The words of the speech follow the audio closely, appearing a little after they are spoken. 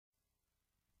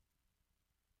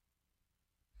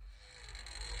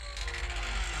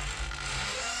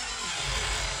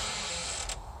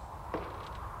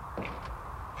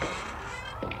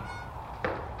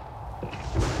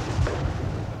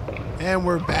And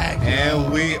we're back.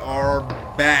 And we are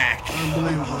back.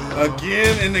 Unbelievable.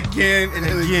 Again and again and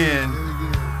again.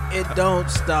 It don't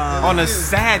stop. On a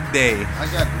sad day.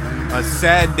 I got A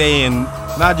sad day in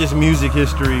not just music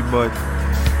history, but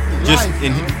just Life,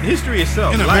 in man. history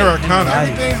itself. In Life. Americana.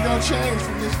 Everything's gonna change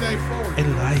from this day forward.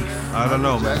 In life. I don't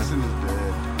know, man. Jackson is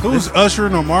dead. Who's Usher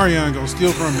and Omarion gonna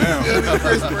steal from now?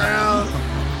 Chris Brown,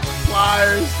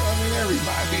 Flyers, I mean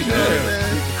everybody. You know what I'm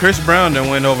saying? Chris Brown done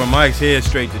went over Mike's head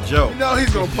straight to Joe. You know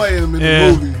he's gonna play him in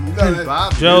Yeah. the movie. You know that,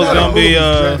 Bob, Joe's you know gonna that be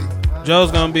movie's ready.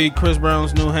 Joe's gonna be Chris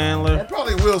Brown's new handler. Or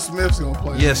probably Will Smith's gonna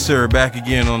play him. Yes, sir. Back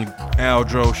again on the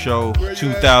Aldro Show, Where you at?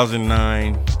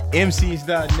 2009.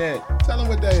 MCs.net. Tell him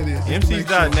what day it is.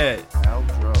 MCs.net.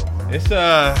 Aldro. It's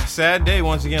a sad day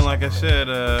once again, like I said,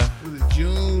 Was it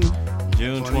June?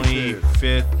 June 25th.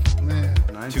 25th, Man.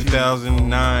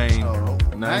 2009. Oh,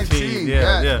 19. 19,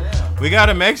 Yeah. We got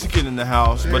a Mexican in the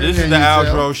house, but this is Can the you tell?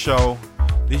 Aldro Show.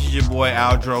 This is your boy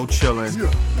Aldro chilling. Yeah.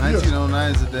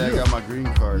 1909 is the day I got my green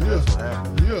card. That's what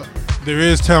happened. Yeah. There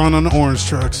is talent on the orange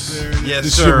trucks. There it is. Yes,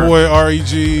 It's sir. your boy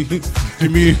REG,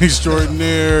 community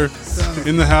extraordinaire,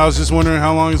 in the house, just wondering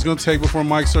how long it's gonna take before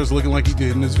Mike starts looking like he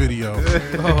did in this video.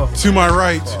 To my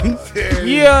right,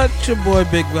 Yeah, it's your boy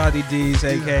Big Body D's,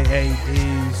 aka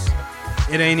D's.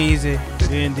 It ain't easy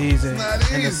being D's in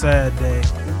not a easy. sad day.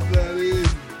 That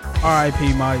is.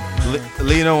 R.I.P. Mike.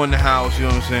 Lino in the house, you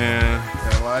know what I'm saying?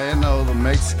 Hell, I know the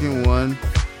Mexican one.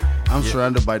 I'm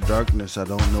surrounded by darkness. I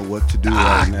don't know what to do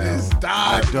right now.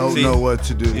 I don't See, know what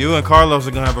to do. You and Carlos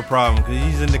are gonna have a problem because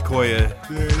he's in Nicoya.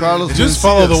 Carlos, just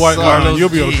follow the white line. Carlos You'll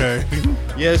be G. okay.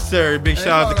 Yes, sir. Big Hey,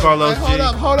 shout out to hold Carlos up. G. Hey,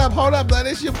 hold up. Now,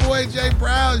 this your boy Jay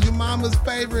Browns, your mama's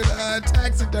favorite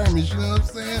taxidermist. You know what I'm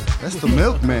saying? That's the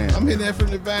milkman. I'm hitting that from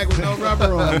the back with no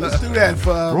rubber on. Let's do that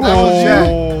for Michael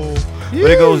Oh. Jackson.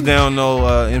 But it goes down, no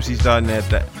MCs.net.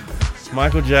 That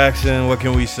Michael Jackson, what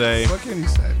can we say? What can you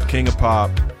say? King of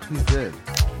pop. He's dead.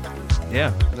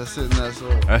 Yeah, That's it and that's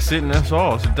all. that's it and that's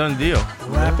all. It's a done deal.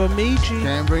 Rapamichi.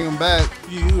 Can't bring him back.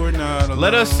 You are not alone.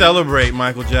 Let us celebrate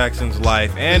Michael Jackson's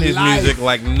life and his Life. music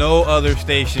like no other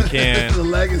station It's the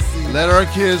can. legacy. Let our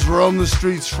kids roam the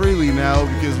streets freely now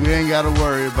because we ain't got to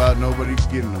worry about nobody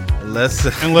getting them. Let's.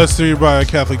 Unless you're by a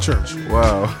Catholic church.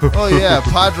 Wow. Oh yeah,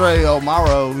 Padre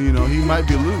Elmaro, he might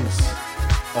be loose.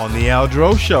 On the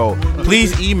Aldro Show.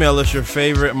 Please email us your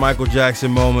favorite Michael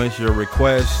Jackson moments, your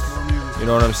requests. You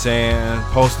know what I'm saying?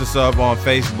 Post us up on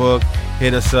Facebook.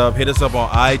 Hit us up on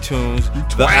iTunes.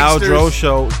 The Aldro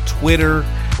Show, Twitter,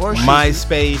 Or shoot-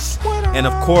 MySpace, and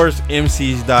of course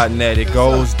MCs.net. It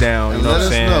goes down. You And know let what I'm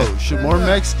us saying? know, should more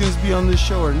Mexicans be on this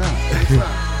show or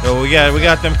not? So we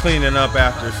got them cleaning up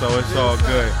after, so it's all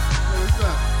good. What's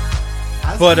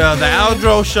up? But the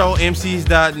Aldro Show,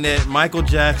 MCs.net, Michael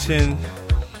Jackson.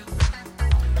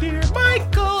 Dear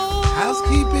Michael.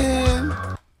 Housekeeping.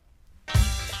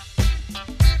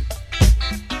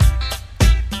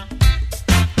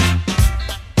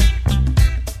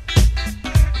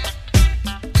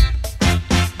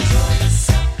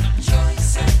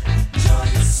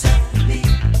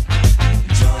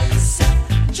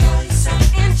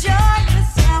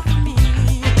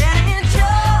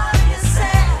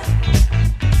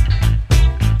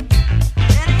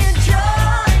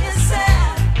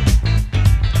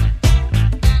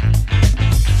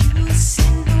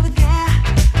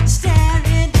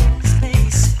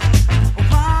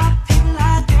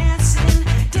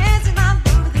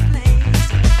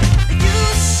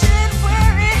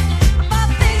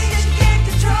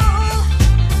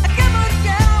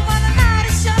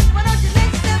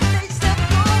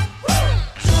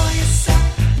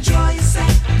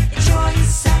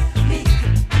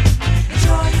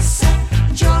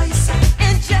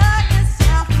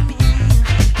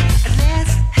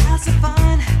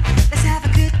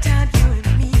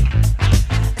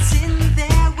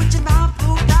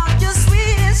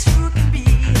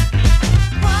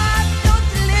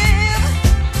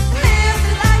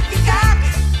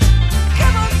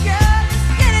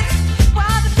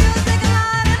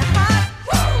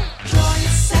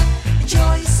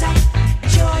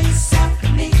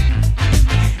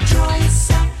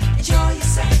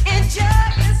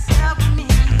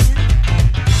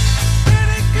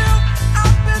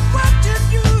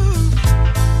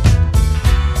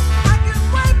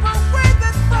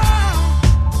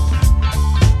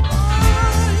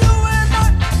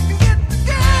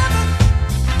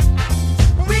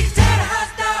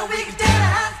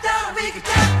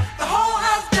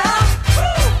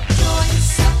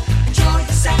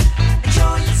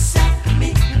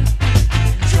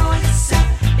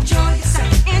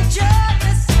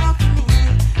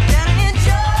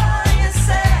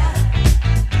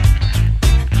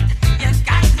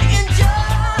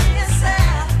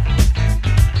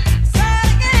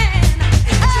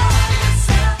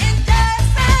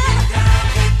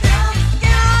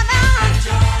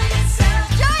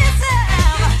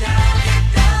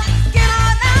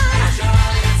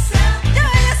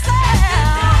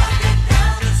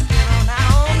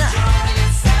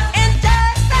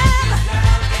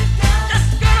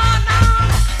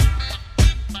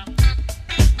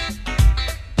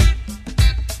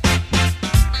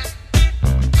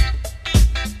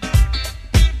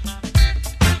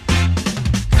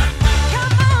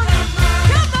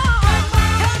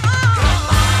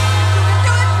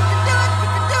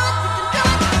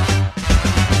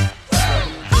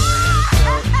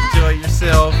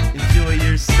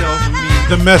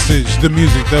 the message, the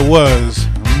music that was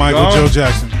Michael Gone? Joe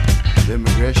Jackson. The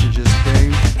immigration just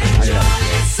came.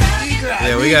 I gotta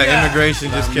Yeah, we got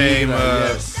immigration just came.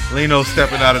 Yes. Lino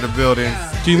stepping out of the building.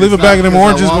 Can you leave a bag of them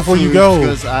oranges before you go?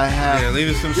 Because I have. Yeah, leave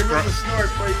us some Give us a scrub. snort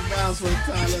before you bounce one time.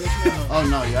 Let us know. Oh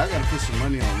no, yeah, I gotta put some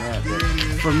money on that. There But it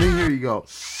is. for me, here you go.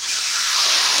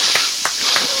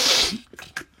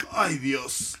 Ay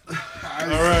Dios. All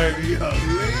right. Lino.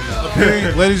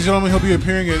 Appearing- ladies and gentlemen, he'll be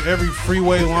appearing at every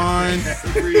freeway line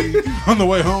on the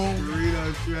way home.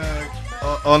 Burrito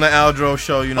truck. On the Aldro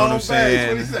show, you know what I'm Home base.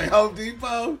 What do you saying? say? Home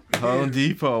Depot. Home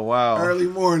Depot, wow. Early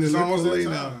morning. It's Look almost for that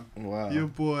Lino. time. Wow. Your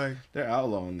boy. They're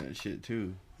outlawing that shit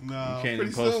too. No, You can't pretty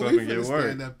even post soon up we and get finna work.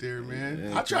 stand up there, man.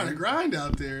 Yeah, I'm trying to grind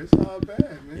out there. It's all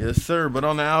bad, man. Yes, sir. But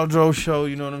on the Aldro show,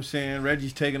 you know what I'm saying?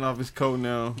 Reggie's taking off his coat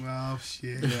now. Oh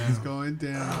shit, it's going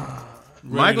down.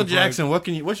 Michael to fight. Jackson,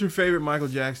 what's your favorite Michael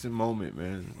Jackson moment,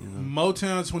 man? You know?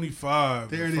 Motown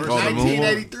 25. There it is. First- Oh, the movie?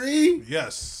 1983.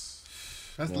 Yes.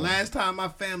 That's the last time my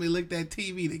family looked at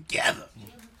TV together.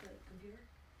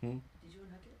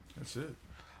 That's it.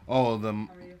 Oh, the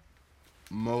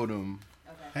modem.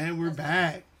 And we're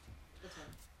back.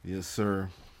 Yes, sir.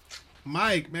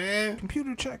 Mike, man,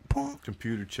 Computer check, punk.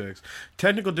 Computer checks,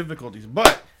 technical difficulties,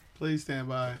 but please stand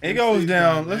by. it goes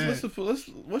down. Man. Let's.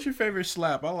 What's your favorite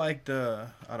slap? I like the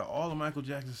out of all the Michael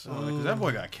Jackson songs because that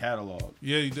boy got catalog.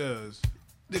 Yeah, he does.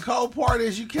 The cold part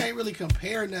is you can't really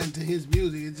compare nothing to his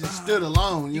music. It just stood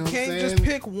alone. You You know what I'm can't saying? just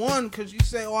pick one because you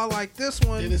say, "Oh, I like this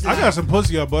one." It is I got some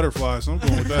pussy out butterflies, so I'm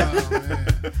going with that. Oh,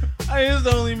 man. I is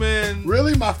the only man,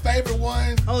 Really, my favorite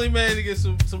one. only man to get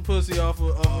some pussy off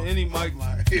of any mic.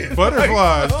 Yeah.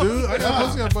 Butterflies, dude. I got Yeah.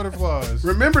 pussy out butterflies.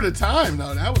 Remember the time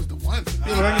though. That was the one.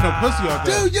 Yeah, but I get no pussy out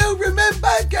there. Do you remember,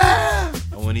 girl?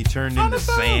 And when he turned into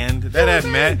sand, that had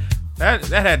Matt. That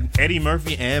had Eddie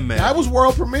Murphy and Matt. That was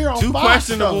world premiere on too Fox,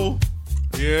 questionable.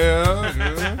 Yeah,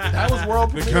 yeah. though. That was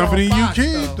world The premiere company on you Fox,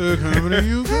 keep, though. the company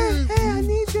you keep. I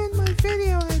need you in my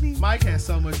video, Eddie. Mike has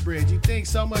so much bread. You think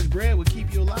so much bread would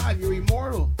keep you alive? You're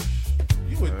immortal.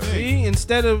 You would think. See,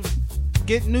 instead of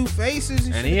getting new faces,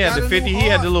 And he had the 50. He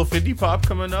had the little 50 pop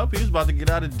coming up. He was about to get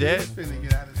out of debt. He's finna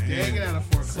get out of debt, get out of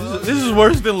foreclosure. This is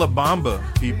worse than La Bamba,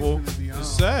 people. He's finna be on. It's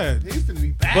sad. He's finna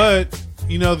be back. But,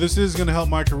 you know, this is going to help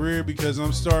my career because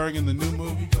I'm starring in the new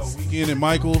movie called Weekend at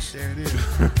Michael's. there it is.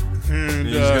 And,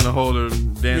 He's gonna hold her,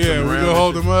 dance yeah, him we're around. going to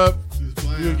hold him up. Just We're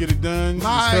playing. going to get it done.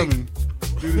 Mike. It's coming.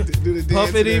 Do the dance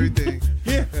Puppet and him. everything.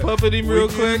 Yeah. Puppet him real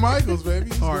Weekend quick. at Michael's, baby.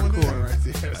 It's going Hardcore down. right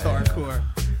there. It's hardcore.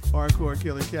 Hardcore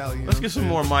Killer Cali. You know Let's what get I'm some saying?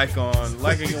 more mic on.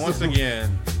 Like again, once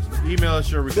again, email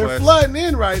us your They're requests. flooding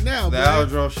in right now, The bud.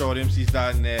 Aldro Show at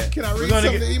MCs.net. Can I We're read gonna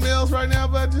some of get- the emails right now,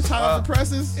 bud? Just hot off the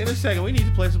presses. In a second, we need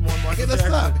to play some more Michael Hit us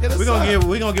Jackson. up. Hit us We're gonna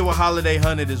up. get with Holiday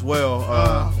Hunted as well.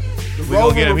 The We're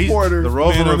gonna get him. Rover He's reporter. the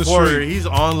Rover Man on the reporter. street. He's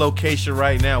on location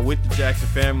right now with the Jackson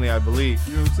family, I believe.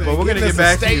 You know what I'm saying? But we're gonna Getting get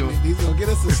back us a to you. statement. He's gonna get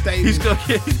us a statement. He's gonna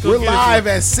get. We're live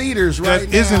at Cedars right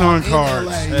now. isn't on in cards.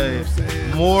 LA, you know Hey, what I'm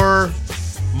saying? more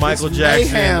Michael It's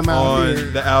Jackson mayhem out on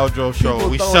here. the Aldro Show. People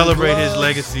We throwing celebrate his gloves.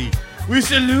 legacy. We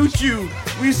salute you.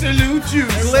 We salute you.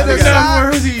 Glitter We're not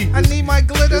socks. worthy. I need my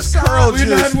glitter There's socks. curl We're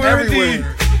not juice worthy.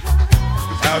 everywhere.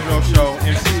 Aldro Show,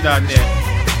 MC.net.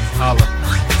 Holla.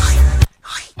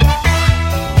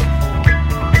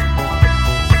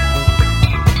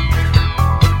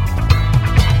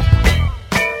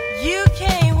 You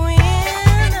can't win,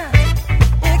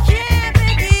 you can't be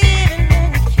given,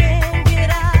 and you can't get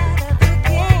out of the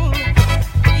game.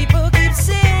 People keep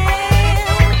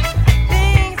saying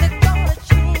things are gonna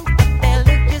change, but they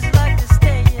look just like they're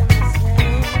staying the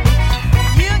same.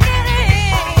 You get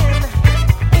in,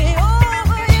 way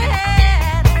over your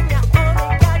head, and you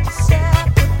only got yourself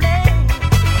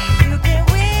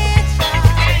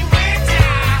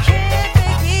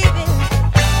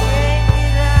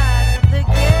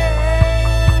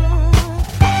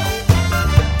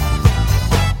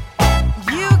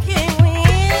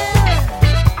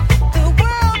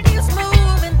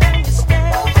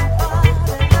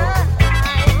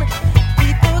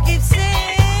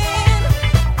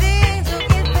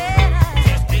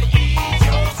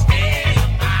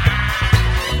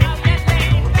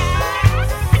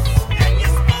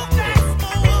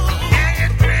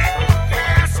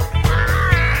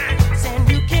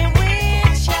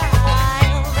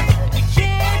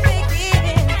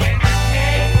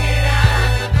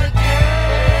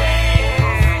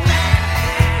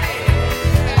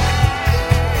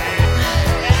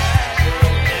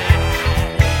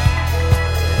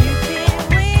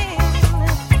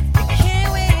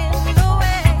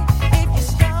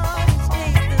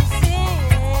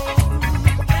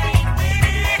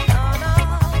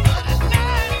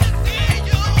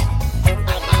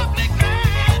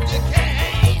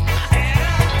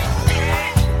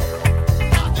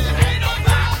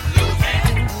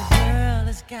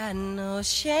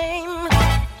shame.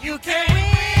 You can't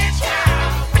reach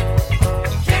out.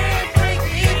 Can't break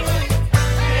even.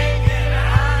 Can't get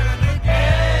out of the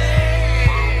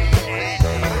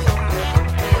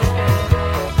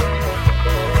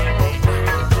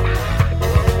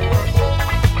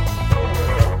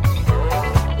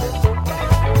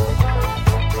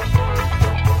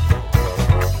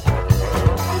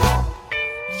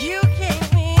You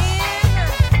can't win.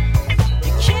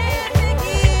 You can't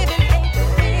begin. It ain't the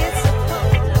way it's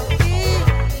supposed to be.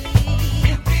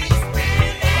 You be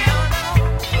spending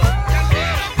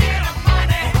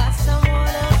money. Got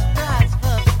someone else prize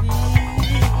for free.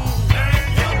 Learn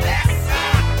your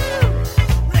lesson.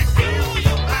 Let go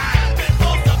your mind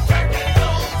before the curtain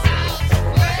goes out to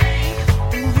play.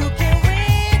 You can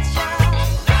reach out.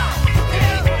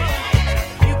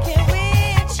 You can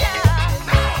reach out.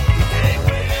 You can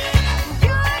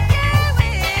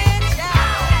reach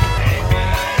out.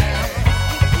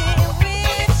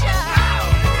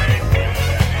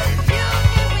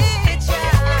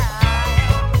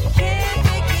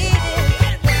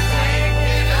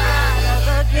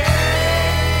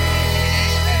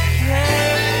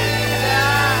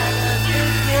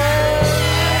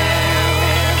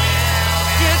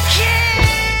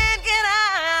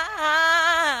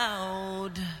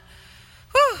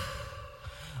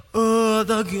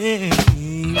 The game.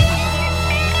 Find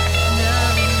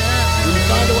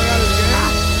a way out of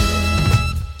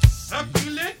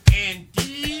Succulent and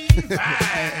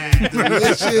divine.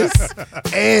 delicious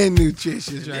and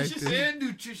nutritious right Delicious there. and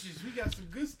nutritious. We got some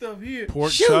good stuff here.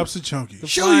 Pork Shoot. chops and chunky.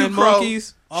 Show Flying you, Crow.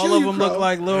 monkeys. All Show of you, them look Crow.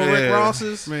 like little Rick Yeah.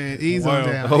 Rosses. Man, ease Wow. on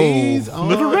down. Oh, Ease on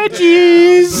little down.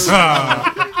 Reggie's.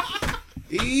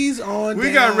 Ease on We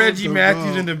down got Reggie the Matthews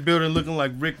road. in the building looking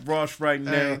like Rick Ross right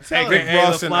now. Hey, tell Rick him.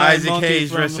 Ross The and flying Isaac monkey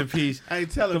Hayes, from rest the- in peace. Hey,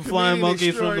 tell The him. flying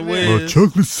monkeys from the Wiz. Wiz.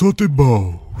 Chocolate sauté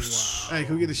balls. Hey,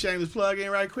 can we get a shameless plug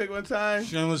in right quick one time?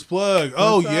 Shameless plug.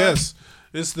 Oh, What's up? yes.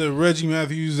 It's the Reggie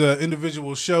Matthews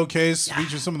individual showcase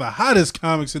featuring some of the hottest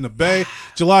comics in the Bay.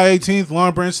 July 18th,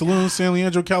 Long Branch Saloon, San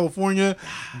Leandro, California.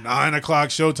 9 o'clock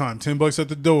showtime. $10 at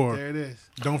the door. There it is.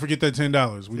 Don't forget that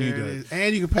 $10. We need There it that. is.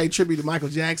 And you can pay tribute to Michael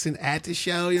Jackson at the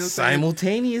show. You know what I'm saying?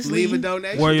 Simultaneously. Leave a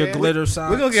donation. Wear your man. glitter socks.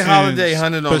 We're going to get And Holiday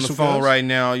Hunted on the special phone guest. right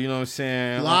now. You know what I'm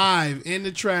saying? Live in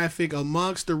the traffic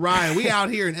amongst the riot. We out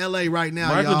here in LA right now,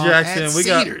 Michael y'all, Jackson. at We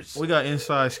Cedars. got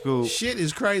inside scoop. Shit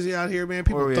is crazy out here, man.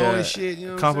 People Where we throwing at? shit, you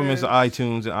know what Compliments I'm to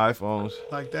iTunes and iPhones. saying?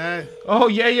 Like that. Oh,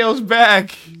 Yayo's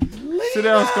back. Sit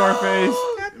down, Scarface.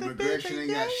 Immigration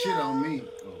ain't got shit on me.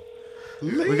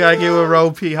 We got to get with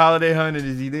Ro P. Holiday Hunted.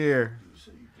 Is he there?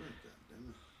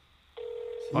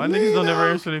 My niggas don't never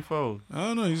answer their phone. I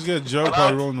don't know. He's got Joe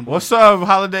probably rolling the ball. What's up,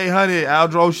 Holiday Hunted?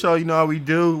 Aldro Show. You know how we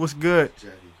do. What's good?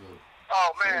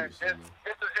 Oh man, it's a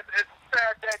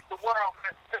sad day for the world,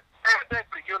 man. It's a sad day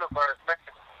for the universe, man.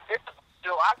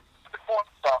 I the corner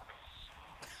stuff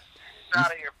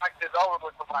out of here. Like this over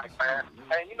with the mic, man.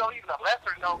 And you know, even a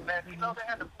lesser note, man. You know they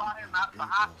had to fly him out of the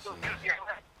hospital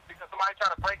because somebody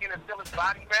tried to break in and steal his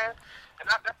body, man. And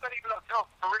that's not even a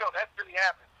joke. For real, that's really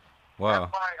happened. Wow.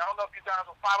 That's why I don't know if you guys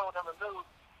were following on the news.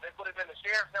 They put him in the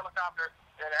sheriff's helicopter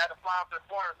and had to fly him to the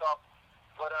coroner's office.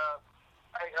 But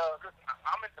hey, listen,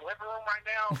 I'm in the living room right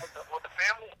now with the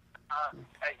family.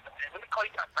 Hey, let me call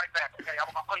you guys right back, okay? I'll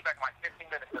call you back in like 15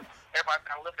 minutes. Everybody's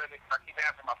kind of looking at me because I keep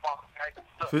answering my phone, okay?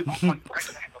 Look, I'll call you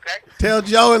right back, okay? Tell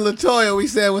Joe and LaToya we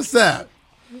said what's up.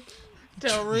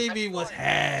 Tell Reby what's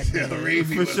happening.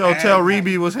 For sure. Tell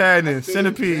Reby what's happening.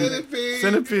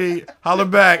 Centipede. Holler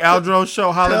back. Aldro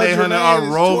Show. Holiday Tell Hunter, Jermaine our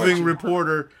it's roving torture.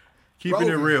 reporter. Keeping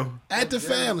it Roving. real. At the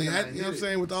family. You know what I'm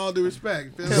saying? With all due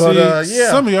respect. Feel me? But, See, yeah.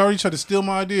 somebody already tried to steal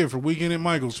my idea for Weekend at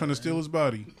Michael's, trying to steal his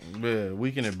body. Yeah,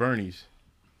 Weekend at Bernie's.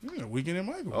 Yeah, Weekend at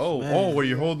Michael's. Oh, where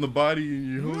you're holding the body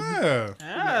and you're holding,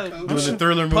 Yeah. doing the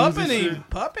thriller moves and shit. Puppet.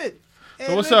 Puppet.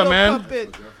 So what's up, man?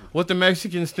 Puppet. What the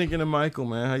Mexicans thinking of Michael,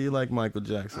 man? How you like Michael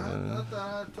Jackson? I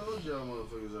thought I told y'all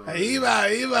motherfuckers already. Hey,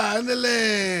 Iba,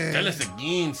 ándale. Tell us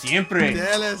again, siempre.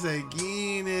 Tell us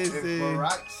again. If Ese.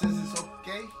 Barack says it's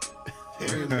okay,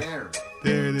 we're there.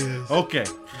 There it is. Okay.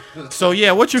 So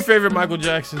yeah, what's your favorite Michael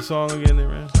Jackson song again, there,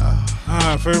 man?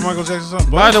 Favorite Michael Jackson song?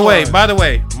 By the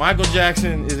way, Michael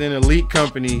Jackson is an elite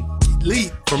company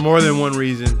Elite. for more than one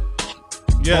reason.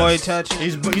 yes. Boy touching.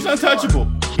 He's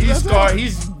untouchable.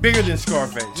 He's bigger than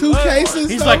Scarface. Two cases.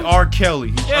 He's though? like R.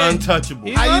 Kelly. He's Yeah. untouchable.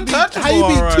 He's How you untouchable,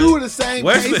 be alright. two of the same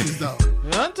Wesley. cases though?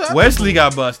 Untouchable. Wesley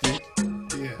got busted,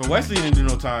 Yeah. but Wesley didn't do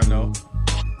no time though.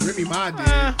 Remy Ma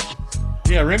did.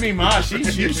 Yeah, Remy Ma, she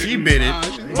bit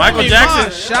it. Michael Remy Ma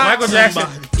Jackson, shot Michael Jackson,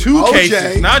 somebody. two OJ.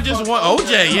 cases, not just one.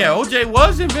 OJ, yeah, OJ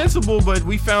was invincible, but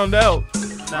we found out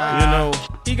You know,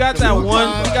 He got that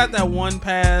one. He got that one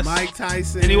pass. Mike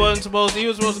Tyson. And he wasn't supposed. He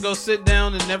was supposed to go sit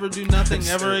down and never do nothing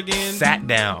ever again. sat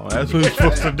down. That's what he's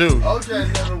supposed to do.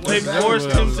 OJ never went They back forced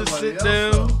with him to somebody sit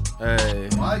else, down. Hey.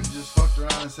 though. Mike just fucked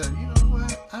around and said, you know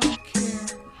what? I don't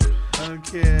care. I don't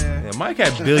care. Yeah, Mike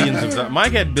had billions of dollars.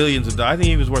 Mike had billions of dollars. I think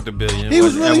he was worth $1 billion. He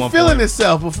was at really one feeling point.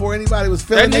 himself before anybody was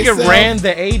That feeling nigga themselves. ran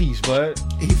the 80s, bud.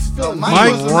 He's feeling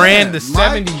Mike was the ran man. the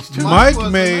 70s, too. Mike was the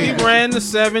made- He man. ran the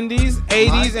 70s, 80s,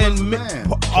 Mike was the and man.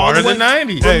 Part of the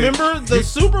 90s. Hey, remember the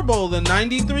Super Bowl, the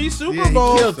 '93 Super Yeah, he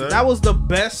Bowl. killed it. That was the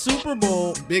best Super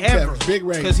Bowl Big ever. pep, big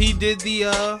rating. Because he did the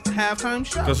halftime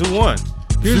show. Because who won?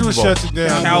 Here's Super what Bowl. shuts it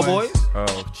down. Cowboys.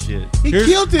 Oh, shit. He Here's-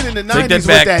 killed it in the Take 90s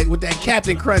that with that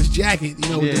Captain Crunch jacket, you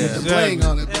know, with Yeah. the bling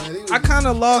on it. But he was- I kind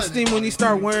of lost him when he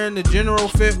started wearing the general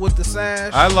fit with the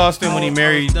sash. I lost him when he I was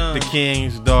married done. the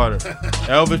king's daughter,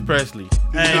 Elvis Presley.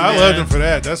 Hey, I man. loved him for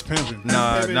that. That's pimping.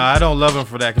 Nah, I don't love him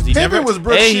for that because he Pimpin' never was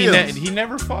Brooke Shields. he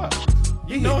never fought.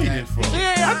 You know he didn't fight.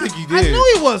 Yeah, I think he I did.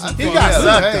 knew he wasn't. He got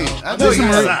sucked, paid. though. I know know he he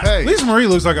got got sucked. paid. Lisa Marie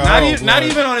looks like a Not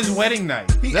even on his wedding night.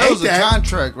 He That ate was a that.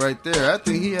 contract right there. I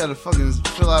think he had to fucking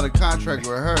fill out a contract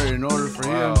with her in order for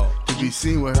Wow. him to be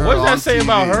seen with her. What does on that say TV.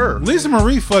 about her? Lisa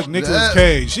Marie fucked Nicolas That-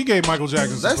 Cage. She gave Michael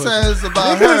Jackson some That pussy. says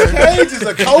about Nicolas her. Cage is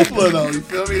a Coppola, though. You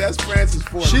feel me? That's Francis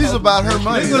Ford. She's Coppola. about her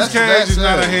money. Nicolas That's what Cage is that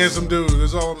not a says. handsome dude.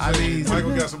 That's all I'm I saying. mean-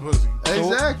 Michael got some pussy.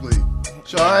 Exactly.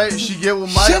 So, all right, she get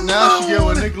with Mike, now she get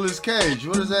with Nicolas Cage.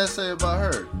 What does that say about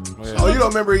her? Oh, you don't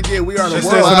remember he did We Are the That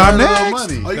World? says in about our her little next.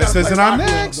 money. Oh, you That gotta says play in our Rockwell,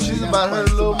 next. but you She's gotta about play her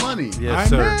little somebody. money. Yes, I'm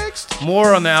sir. next.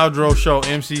 More on the Aldro Show,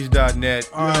 MCs.net.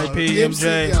 R.I.P.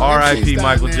 MJ. yo, R.I.P. MC's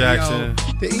Michael down there, Jackson.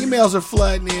 yo. The emails are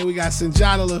flooding in. We got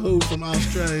Sanjana Lahu from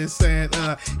Australia saying,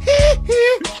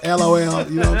 LOL.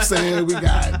 You know what I'm saying? We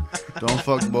got, Don't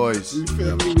fuck boys. you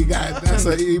feel me? We got, that's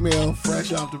an email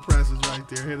fresh off the presses right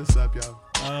there. Hit us up, y'all.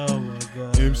 Oh my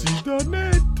god.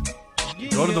 MCs.net.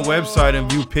 Go to the website and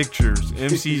view pictures.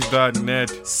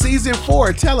 MCs.net. Season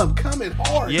 4, tell them coming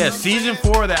hard. Yeah, season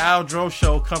 4 of the Aldro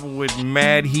Show coming with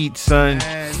mad heat, son.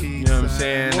 You know what I'm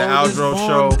saying? The Aldro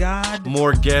Show. God.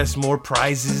 More guests, more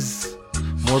prizes.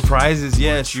 More prizes,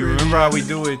 yes. You remember how we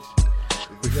do it.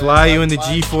 We fly you in the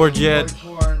G4 jet.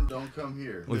 Porn, don't come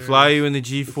here. We fly you in the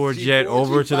G4 jet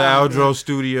over to the Aldro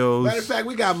Studios. Matter of fact,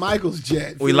 we got Michael's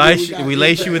jet. We lace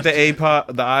you with the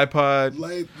iPod,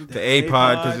 the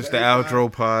A-Pod, because it's the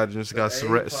Aldro pod, and it's got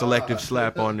selective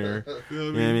slap on there. You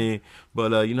know what I mean?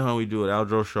 But you know how we do it,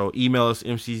 Aldro Show. Email us,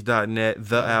 mcs.net,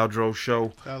 the Aldro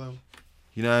Show. Tell him.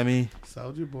 You know what I mean?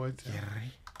 Soldier Boy. Tell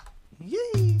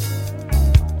him.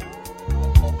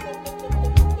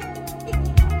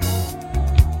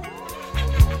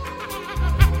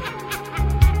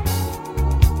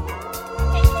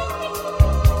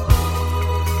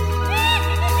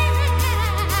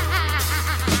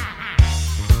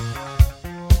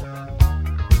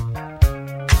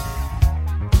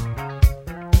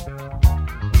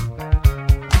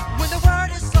 When the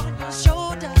world is on your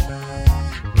shoulder,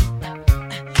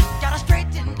 gotta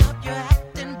straighten up your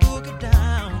act and boogie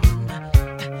down.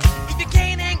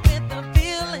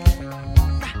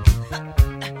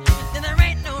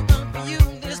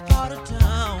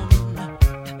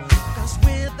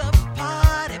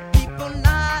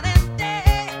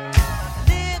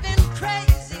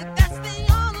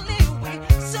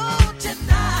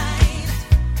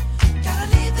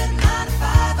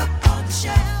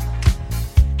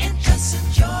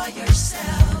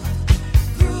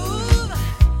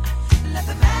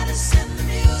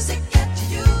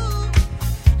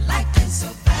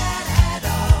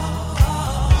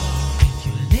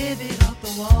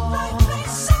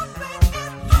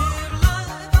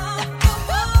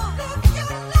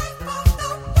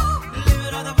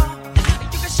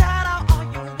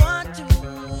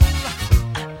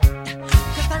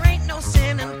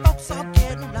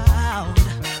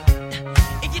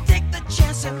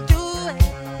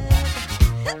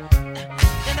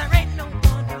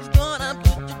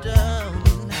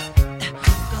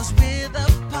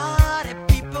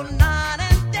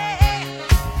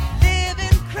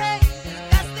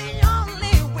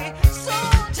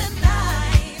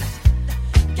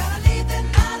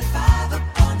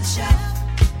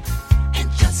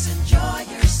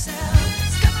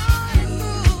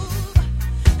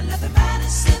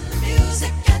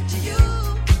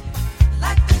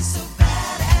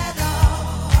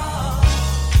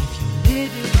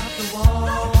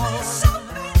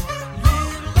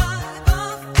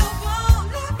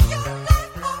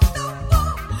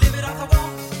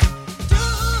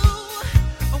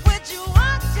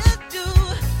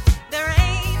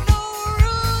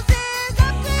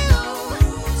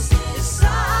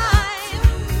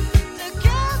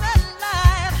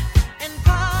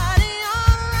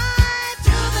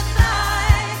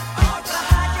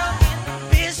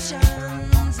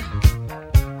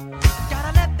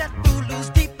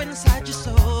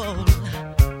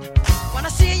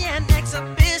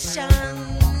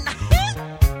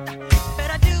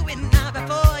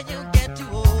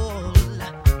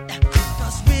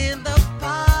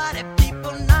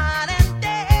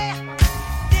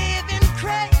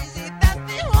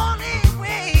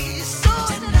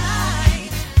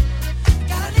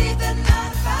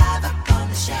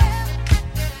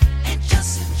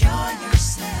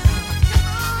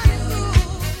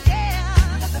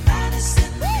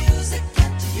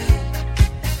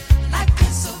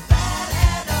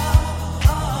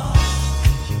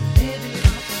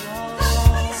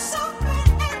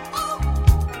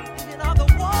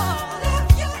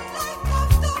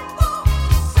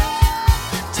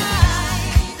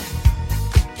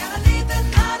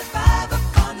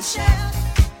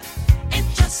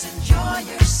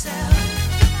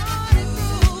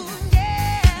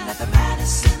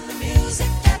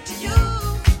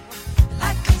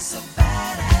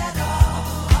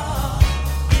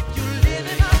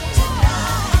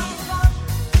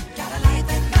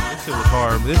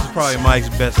 but this is probably Mike's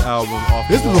best album off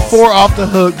This the was wall. before Off the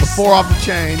Hook, before Off the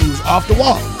Chain. He was off the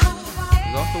wall. He's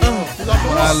off the wall.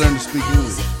 When I learned to speak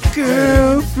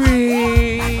English.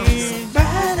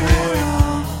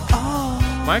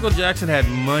 Michael Jackson had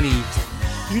money.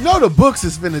 You know the books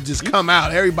is finna just come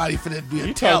out. Everybody finna be a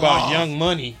You talk tell about all. Young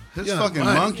Money. His Young fucking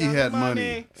Money. monkey had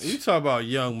money. You talk about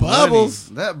Young Bubbles.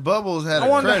 That Bubbles had I a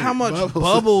wonder credit. how much Bubbles.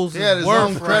 Bubbles He had is his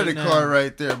own worth credit right now. card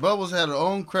right there. Bubbles had his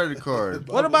own credit card.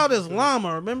 What about his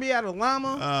llama? Remember he had a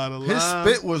llama? His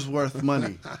spit was worth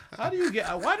money. How do you get?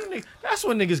 Why do they? That's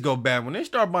when niggas go bad when they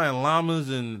start buying llamas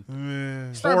and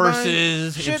Start buying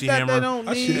horses. shit MC that Hammer. they don't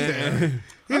need.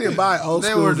 He didn't buy old They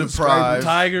school. were deprived.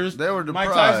 Tigers. They were Mike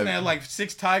deprived. Tyson had like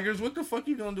 6 tigers. What the fuck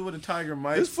you gonna do with a tiger,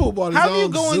 Mike? His football. How do you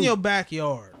go in your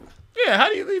backyard? Yeah, how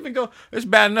do you even go? It's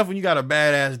bad enough when you got a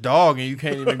badass dog and you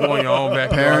can't even go in your own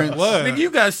backyard. Parents. What? Nigga, you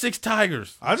got 6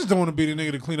 tigers. I just don't want to be the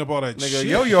nigga to clean up all that Nigga, shit.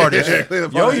 your yard is Clean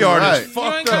up your all yard that. is Right.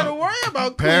 You ain't fucked gotta up. worry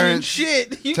about Parents, cleaning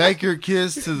shit. You Take your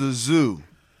kids to the zoo.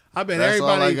 I bet That's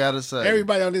everybody. all I gotta say.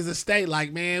 Everybody on this estate,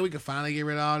 like, man, we can finally get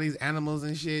rid of all these animals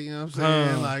and shit. You know what I'm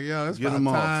saying? Like, yo, it's Get about 'em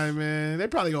off. time, man. They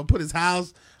probably gonna put his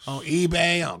house on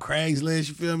eBay, on Craigslist.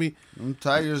 You feel me? Them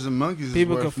tigers and monkeys is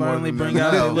People worth can more finally than bring them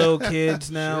out now. their little kids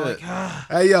now. Shit. Like,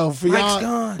 Hey, yo, for Mike's y'all,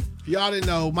 gone. if y'all didn't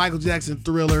know, Michael Jackson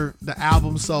Thriller, the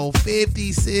album sold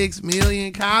 56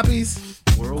 million copies.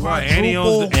 Worldwide. And he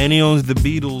owns the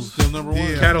Beatles Still number one.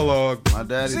 Yeah. catalog. My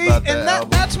daddy See, bought and that album.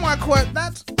 that's my question.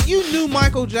 That's you knew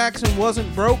Michael Jackson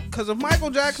wasn't broke because if Michael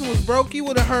Jackson was broke, you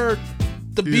would have heard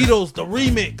the Beatles, the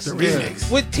remix, The remix.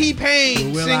 with T-Pain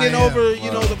The Will singing I Am. over,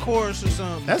 the chorus or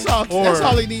something. That's all. that's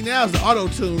all he need now is the auto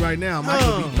tune right now.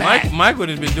 Michael be back. Mike would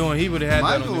have been doing. He would have had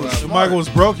Michael that on the was album. If Michael was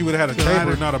broke, he would have had a taper,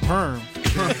 Right. not a perm.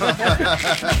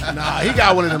 Nah, he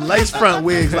got one of them lace front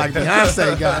wigs like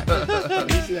Beyonce got.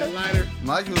 You see that lighter?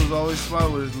 Michael was always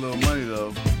smart with his little money,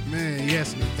 though. Man,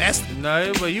 yes, that's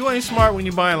No, but you ain't smart when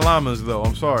you buying llamas, though.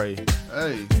 I'm sorry.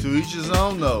 Hey, to each his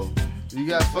own, though. You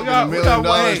got fucking got- $1 we million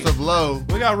got way. to blow.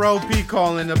 We got Ro P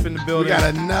calling up in the we building. got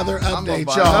another gonna update,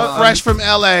 buy y'all. mine. Fresh from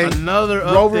LA. Another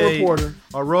Rover update. reporter.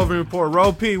 A roving report.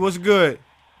 Ro P, what's good?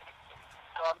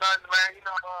 Nothing, man. You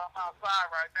know, I'm outside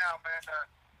right now, man.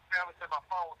 Family said my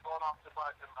phone was going off too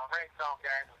much, and my ringtone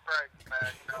game was crazy,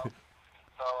 man. You know,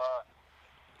 so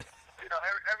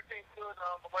everything's good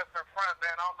on the Western Front,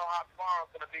 man. I don't know how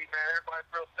tomorrow's gonna be, man.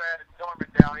 Everybody's real sad and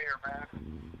dormant down here, man.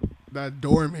 That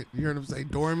dormant. You heard him say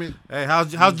dormant? Hey,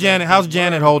 how's Janet? How's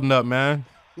Janet holding up, man?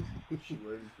 Janet,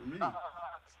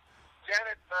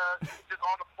 she's just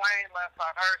on the plane. Last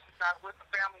I heard, she's not with the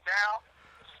family now.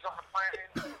 She's on the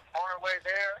plane on her way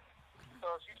there,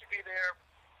 so she should be there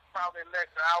probably in the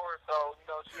next hour or so.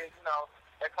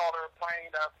 They call her a plane.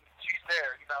 She's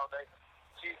there.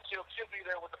 She'll be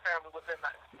there with the family within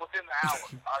the hour.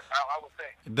 I would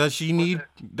think.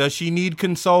 Does she need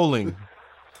consoling?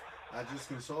 I just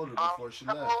consoled her before she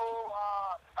left.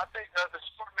 I think the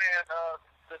short man,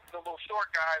 the little short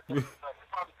guy, will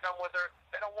probably come with her.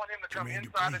 They don't want him to come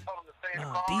inside. They told him to stay in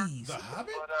the car.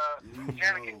 But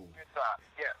Janet can come inside.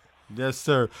 Yeah. Yes,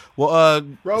 sir. Well,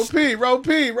 Ro P,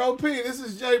 this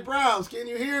is Jay Browns. Can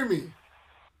you hear me?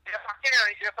 Yes, I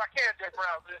can, Jay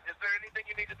Brown. Is there anything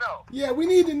you need to know? Yeah, we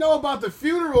need to know about the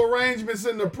funeral arrangements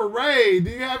in the parade.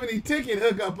 Do you have any ticket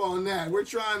hookup on that? We're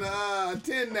trying to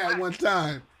attend that one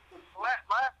time. Last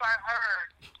I heard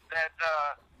that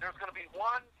there's going to be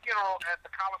one funeral at the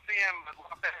Coliseum in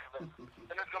Los Angeles,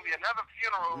 and there's going to be another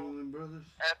funeral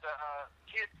at the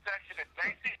kids section at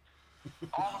Macy's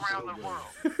all around the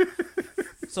world.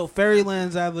 So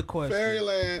Fairyland's out of the question.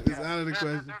 Fairyland is out of the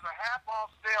question. There's a half-off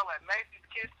sale at Macy's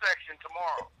kids section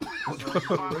tomorrow.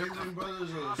 Raven Brothers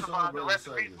or The Soul Brothers rest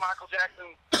of Circus? Michael Jackson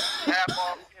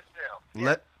half-off kids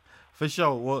sale. for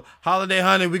sure. Well, Holiday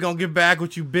Honey, we're going to get back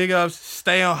with you. Big ups.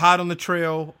 Stay on hot on the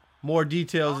trail. More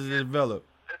details as they develop.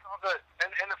 It's all good.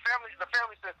 And the family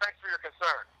says thanks for your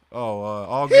concern. Oh,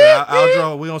 all good.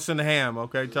 Aldro, we're going to send a ham,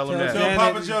 okay? Tell him that. Tell Janet-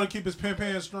 Papa Joe to keep his pimp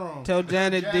hand strong. Tell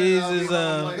Janet Janet, Dees I'll be is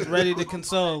home later. ready to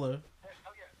console her.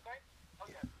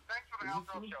 Thanks for the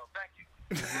outdoor show. Thank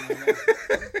you.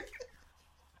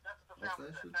 That's the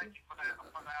family said thank you for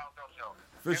the outdoor show.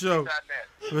 For sure.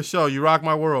 MTV.net. For sure. You rock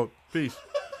my world. Peace.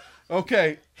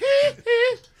 Okay.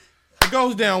 It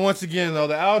goes down once again, though.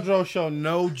 The Aldro Show,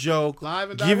 no joke. Live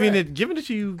and giving direct. it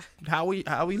to you how we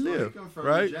live,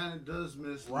 right? Janet does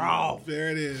miss Raw. There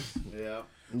it is. Yeah.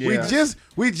 Yeah.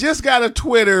 We just got a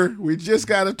Twitter. We just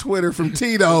got a Twitter from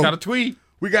Tito. Got a tweet.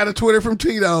 We got a Twitter from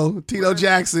Tito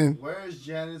Jackson. Where's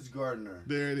Janet's gardener?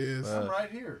 There it is. I'm right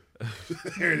here.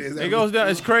 There it is. It goes down.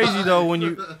 It's crazy though when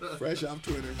you. Fresh off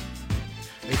Twitter.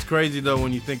 It's crazy though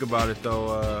when you think about it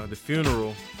though. The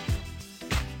funeral.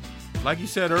 like you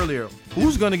said earlier,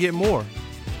 who's gonna get more?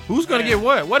 Who's gonna get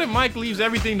what? What if Mike leaves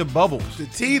everything to Bubbles? The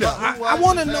Tito. I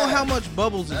want to know how much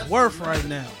Bubbles is worth right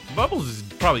now. Bubbles is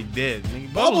probably dead.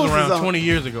 Nigga. Bubbles Bubbles is around on- 20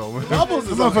 years ago. Bubbles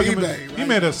is on eBay. He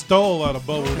made a stole out of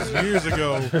Bubbles years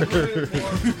ago. Who did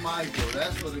more for Michael?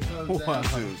 That's what it comes down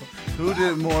to. Who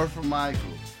did more for Michael?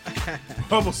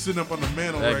 Bubbles sitting up on the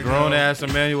mantle That right grown now. ass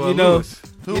Emmanuel You know, Lewis.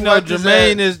 Who you know, wiped his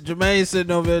Jermaine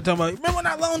sitting over there talking about. Remember when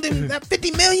I loaned him that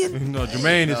 $50 million? No,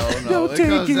 Jermaine is. No, it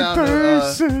comes down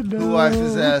to who wiped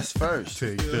his ass first.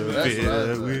 Take the That's what I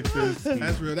bed thought. with the-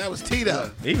 That's real. That was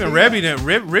Tito. Even Rebby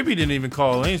didn't even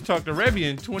call. He ain't talked to Rebby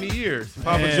in 20 years.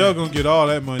 Papa Joe gonna get all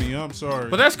that money. I'm sorry.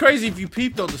 But that's crazy if you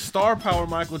peep though the star power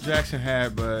Michael Jackson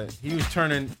had, but he was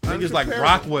turning niggas like Uncomparable.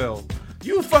 Rockwell.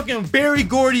 You fucking Barry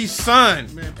Gordy's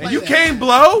son, Man, and play you that. can't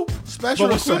blow. Special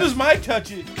But as soon request. as Mike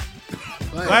touch it,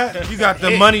 Like, you got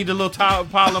the money, the little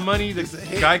pile of money, the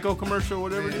Geico commercial,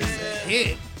 whatever it is.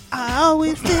 hit. I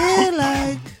always feel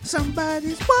like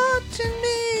somebody's watching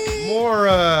me.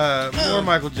 More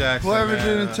Michael Jackson. Whoever man.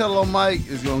 didn't tell on Mike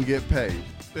is gonna get paid.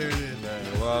 There it is.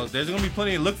 Man, well, there's gonna be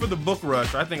plenty. Look for the book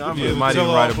rush. I think I'm Yeah, the might even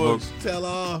tell-all write a book. books. Tell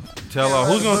off. Tell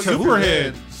who's gonna tell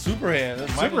Superhead. Superhead.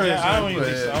 Michael Superhead's Jackson, I don't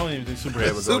Superhead. even think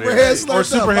Superhead would go Superhead there. Or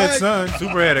slurped up, Superhead Mike. son.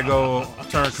 Superhead to go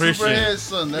turn Christian. Superhead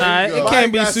son. There Nah, you go. it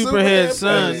can't be Mike got Superhead Superhead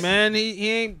son, face. man. He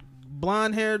ain't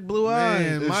blonde haired, blue eyes.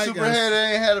 Man, If Mike got-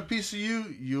 Superhead ain't had a piece of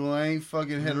you, you ain't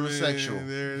fucking heterosexual. Man,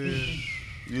 there it is.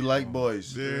 You like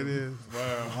boys. There it is.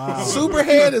 Wow.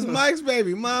 Superhead is Mike's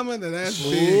baby mama. Now that's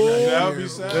big. right That would there. be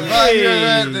sad. If I hear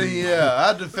that, then yeah,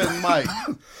 I defend Mike.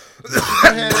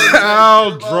 Superhead ain't Al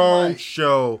about Drone Mike.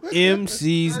 Show.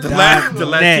 MC's The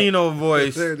Latino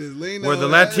voice. There it is. Lino. Where the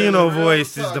Latino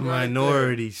voice is the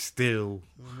minority still.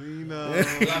 Lino. La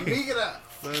migra.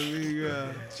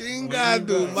 Amiga. Chinga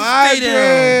tu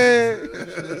madre.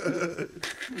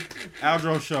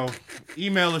 Aldro Show.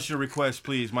 Email us your request,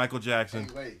 please. Michael Jackson.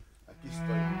 Wait, aquí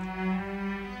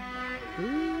estoy.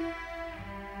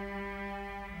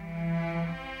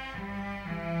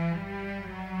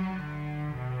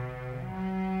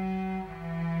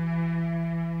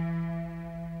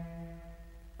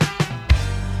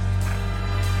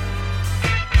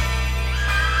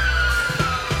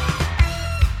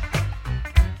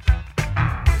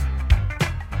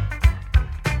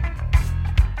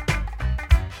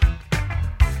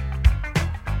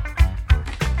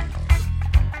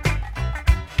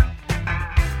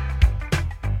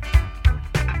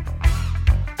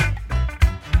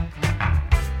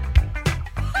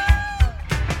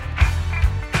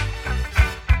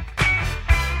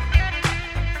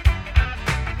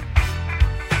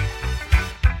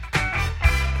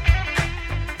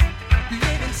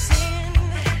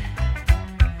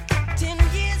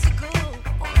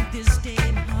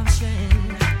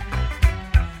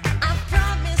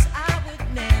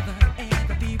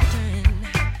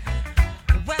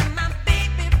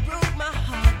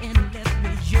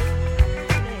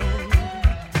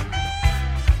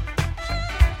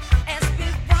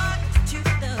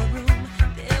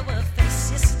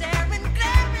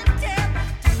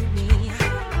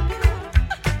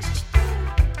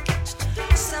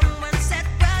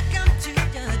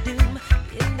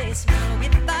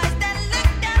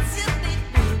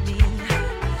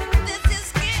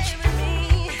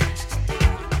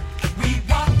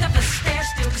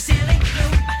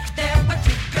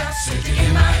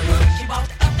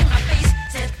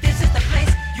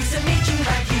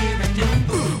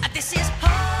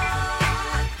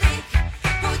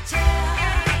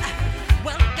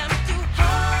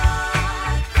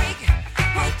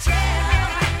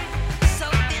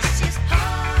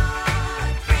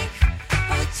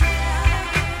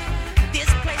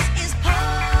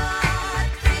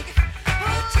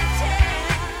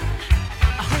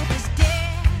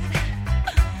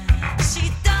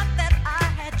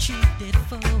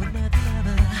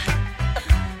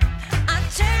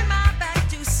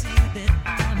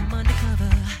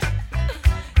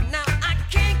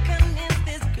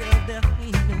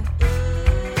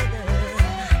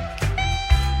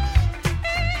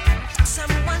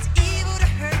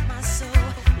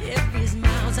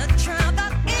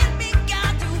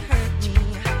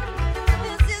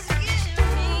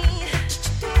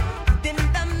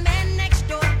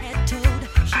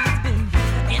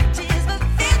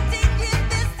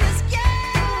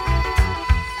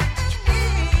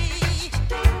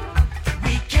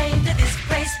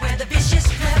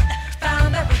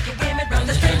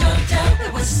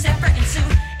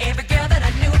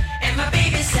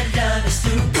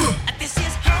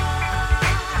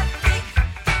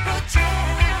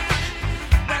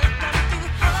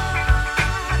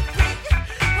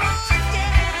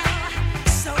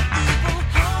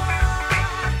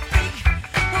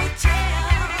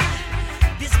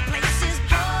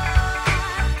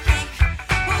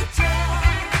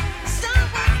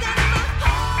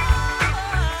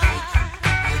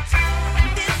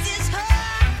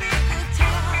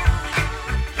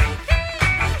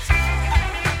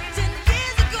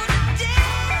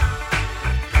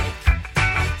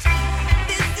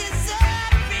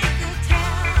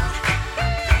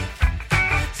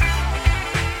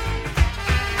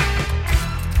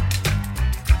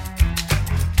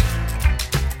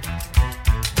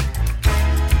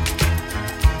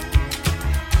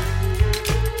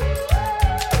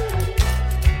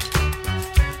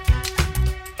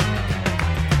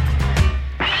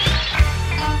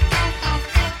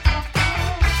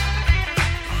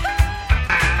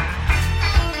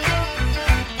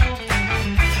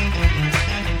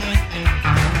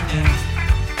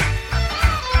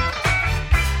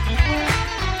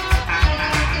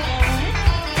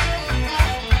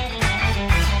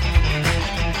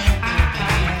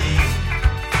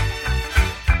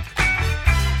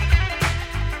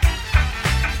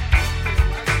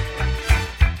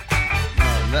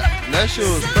 That shit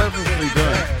was purposely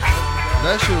done.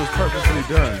 That shit was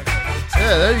purposely done.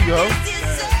 Yeah, there you go.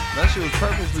 That shit was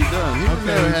purposely done. He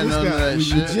never had none of that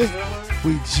shit.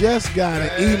 We just got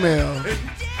an email.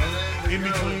 In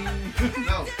between.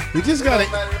 We just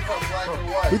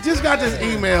got this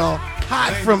email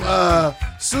hot from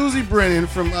Susie Brennan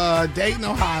from Dayton,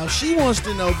 Ohio. She wants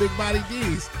to know, Big Body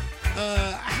D's,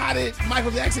 how did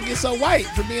Michael Jackson get so white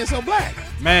for being so black?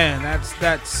 Man, that's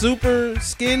that super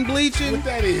skin bleaching. What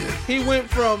that is? He went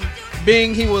from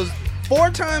he was 4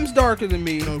 times darker than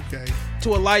me Okay.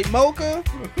 to a light mocha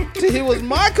to he was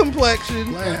my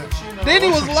complexion. Lamb. Then he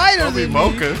was lighter than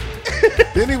Mocha. me.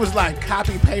 Then he was like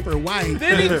copy paper white.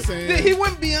 Then You know what I'm saying? he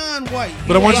went beyond white.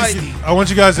 But I He want was I want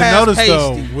you guys to past notice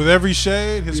though, pasty. with every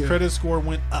shade, his credit score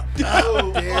went up.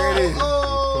 Oh, there it is.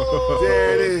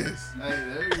 There it is. Hey,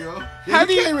 there you go. Yeah, How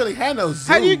do you- can't really have no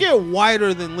zoom. How do you get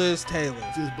whiter than Liz Taylor?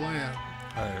 Just bland?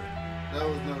 That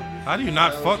was no. How do you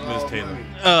not fuck Liz Taylor?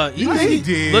 Easy.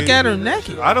 did. Look at her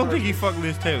naked. I don't think he fucked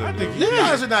Liz Taylor. I think You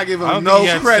guys are not giving I him don't think no he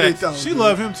had credit sex. though. She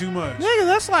loved him too much. Nigga,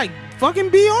 that's like fucking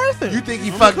B. Arthur. You think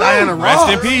he fucked Diana Ross?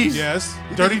 Rest in peace. Yes.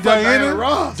 You Dirty think he fucked Diana. Diana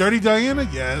Ross? Dirty Diana.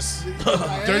 Yes.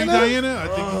 Dirty Diana. I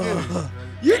think he did it.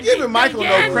 You're giving Michael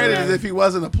no credit as if he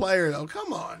wasn't a player though.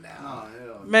 Come on now.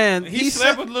 Man, He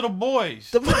slept with little boys.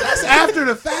 That's after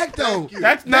the fact though.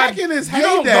 That's Back not in his You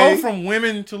don't heyday. go from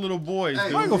women to little boys. Hey,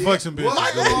 dude. Michael fucks some bitches.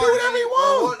 Michael can do whatever he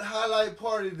wants. What highlight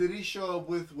party did he show up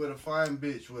with a fine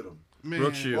bitch with him?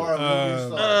 Brooke Shields. Or a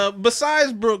movie star?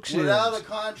 besides Brooke Shields. Without a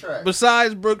contract.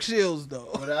 Besides Brooke Shields, though.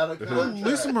 Without a contract.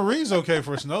 Lisa Marie's okay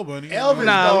for Snow Bunny. Elvis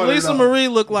Nah, daughter, Lisa though. Marie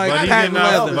looked like But he patent did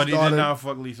not. leather. But he daughter. did not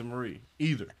fuck Lisa Marie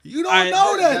either. You don't I-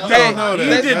 know that. Hey, though. know that.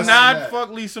 He did That's not bad. fuck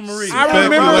Lisa Marie. I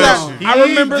remember that. He I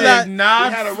remember did that.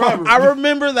 not He had a fuck. rubber. I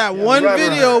remember that one rubber.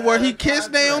 video where he kissed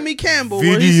Naomi Campbell,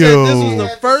 where he said this was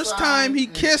the first time he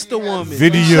kissed a woman.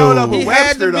 Showed up with He had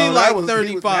Webster, to be though. like That was-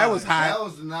 35. That was hot. That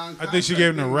was the non-contract. I think she gave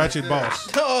him the thing. ratchet boss.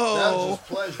 That was just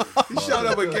pleasure. He showed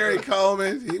up with Gary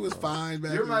Coleman. He was fine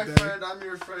back You're in my the day. friend. I'm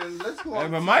your friend. Let's go. Hey,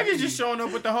 on but to Mike is TV. just showing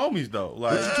up with the homies though.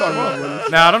 Like, talking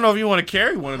about? now I don't know if you want to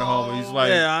carry one of the homies. Like,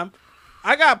 Yeah,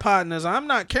 I got partners. I'm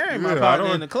not carrying my yeah, I partner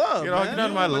don't- in the club. Get off man. get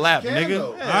on my lap, Can, nigga.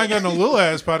 though. I ain't got no little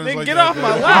ass partners Nigga, like get that. off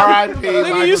my dude. lap. R.I.P. Nigga,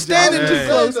 Michael you standing Jackson. too Hey.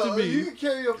 close Though, to me. You can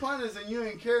carry your partners and you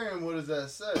ain't carrying what does that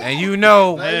say? And you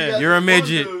know Now you got you're a this one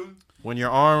midget dude. when your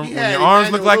He arms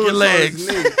had look like your Emmanuel Lewis on his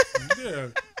legs. knee. Yeah.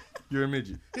 You're a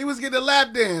midget. He was getting a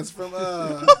lap dance from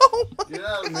You're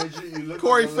not a midget. You look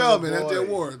Corey like a little Feldman at the boy.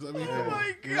 awards. I mean, come on.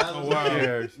 You're not a Oh, little wow.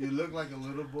 boy. You look like a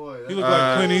little boy. He looked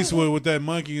like Clint Eastwood with that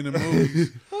monkey in the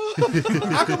movies.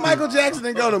 How come Michael Jackson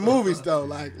didn't go to movies though?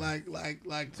 Like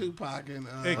Tupac and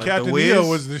Hey, Like Captain the Wiz? EO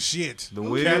was the shit. The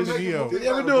Wiz? Captain EO. Did he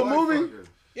ever do a movie?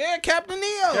 Yeah, Captain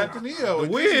Neo. Captain EO. The at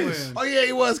Wiz. Disneyland. Oh yeah,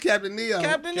 he was Captain Neo.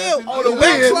 Captain Neo. Captain Oh, the the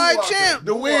Wiz. backslide champ.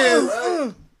 The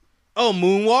Wiz. Oh,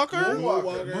 Moonwalker.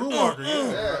 Moonwalker,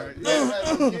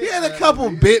 yeah. He had a couple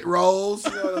bit roles.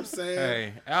 You know what I'm saying?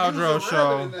 Hey, He was a Aldro rabbit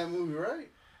Show. in that movie, right?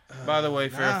 By the way,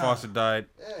 Farrah Fawcett died.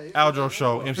 Yeah, he- Aldro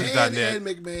Show, MCs.net. Ed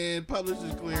McMahon,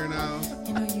 Publishers Clear now.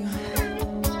 You know,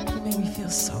 you make me feel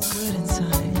so good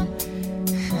inside.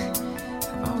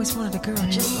 I've always wanted a girl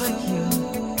just like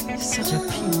you. Such a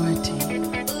purity,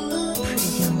 pretty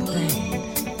young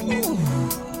thing. Ooh.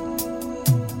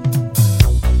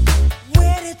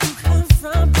 Where did you come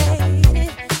from, baby?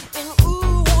 And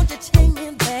ooh, won't you take me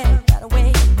there right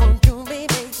away? Won't you,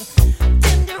 baby?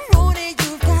 Tenderoni,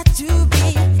 you got to be.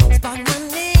 Spark my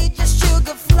need, just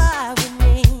sugar fly with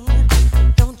me.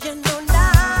 Don't you know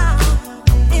now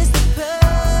is the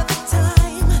perfect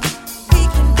time? We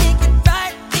can make it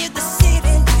right in the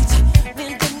city lights.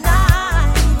 When the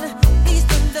night needs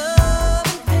the love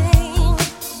and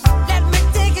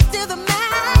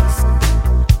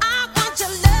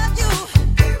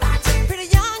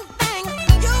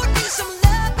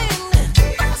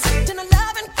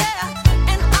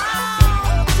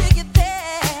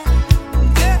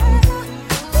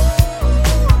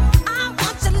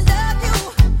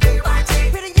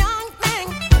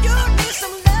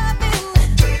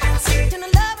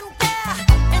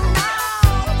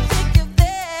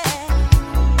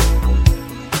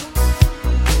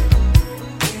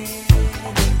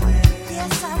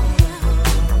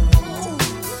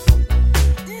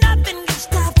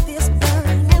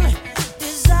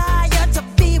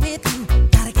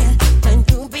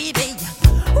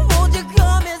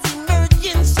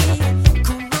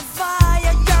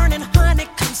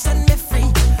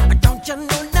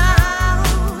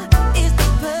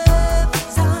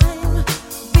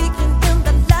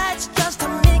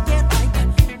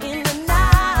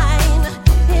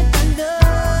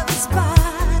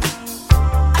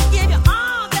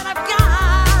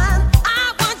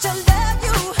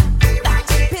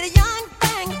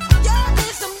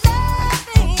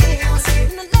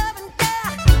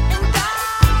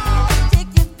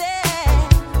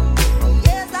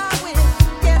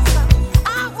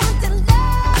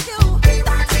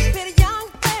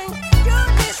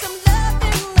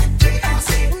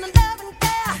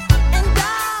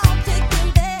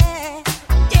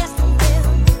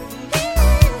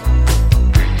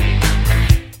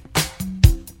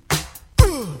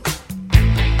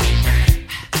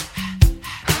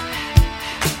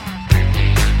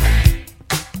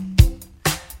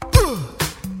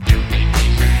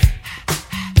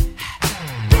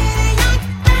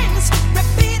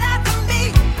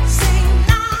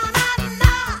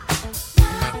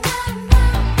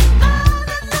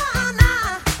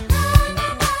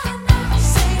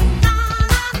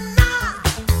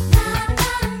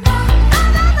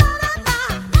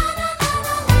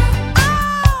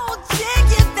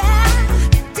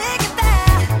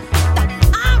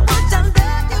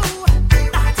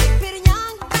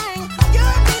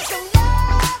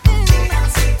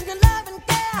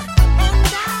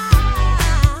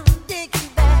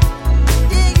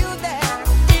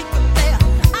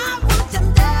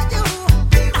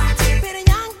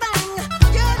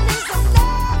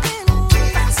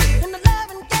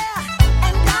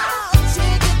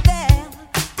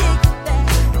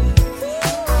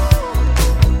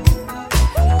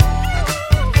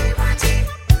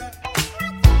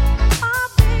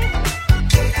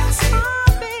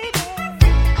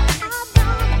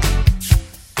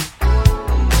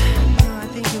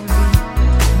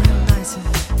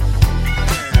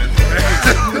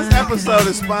episode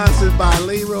is sponsored by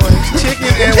Leroy's Chicken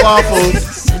and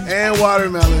Waffles and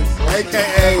Watermelons,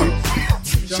 aka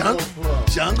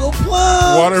Jungle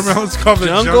Plum. Watermelons called the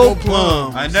Jungle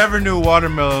Plum. I never knew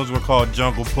watermelons were called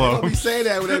jungle We plums. say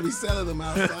that when they be selling them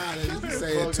outside. They be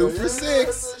saying 2 for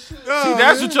 $6. See,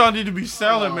 that's what y'all need to be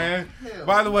selling, man.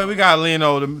 By the way, we got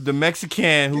Leno, the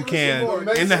Mexican who can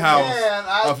in the house.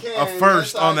 A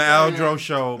first on the Aldro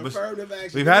show. But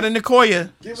we've had a Nicoya.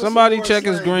 Somebody check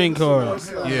his green card.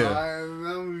 Yeah.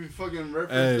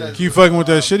 Keep fucking with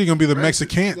that shit, he gonna be the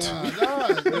Mexicant.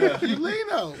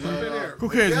 Leno.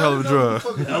 Cocaine's a hell of a drug.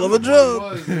 Hell of a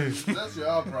drug. That's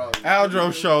your problem.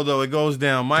 Aldro show, though, it goes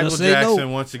down. Michael Just say Jackson, no.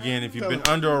 once again, if you've been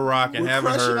under a rock and We're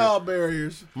haven't crushing heard, all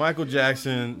barriers. Michael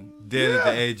Jackson dead at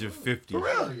the age of 50. All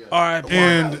right,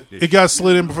 And it got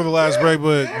slid in before the last break,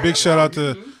 but big shout out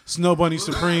to Snow Bunny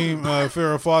Supreme,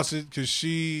 Farrah Fawcett, because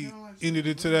she ended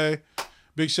it today.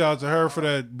 Big shout out to her for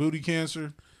that booty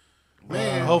cancer.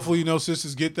 Hopefully,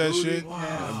 sisters get that shit.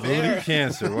 Booty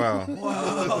cancer, wow.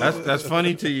 That's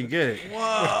funny till you get it.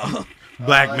 Wow.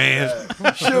 Black man.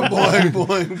 Sure, boy.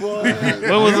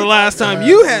 when was the last time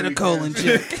you had a colon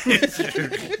check?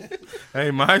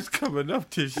 Hey, mine's coming up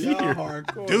this year.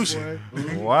 Hardcore,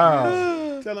 Douchey.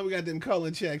 Wow. Tell them we got them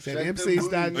colon checks at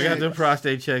MCs.net. We got them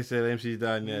prostate checks at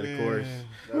MCs.net, of course.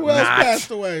 Who else Not.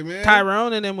 passed away, man?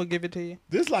 Tyrone and then we'll give it to you.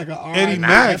 This like an Eddie R&B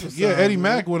Mack. episode, Yeah, Eddie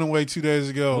man. Mack went away 2 days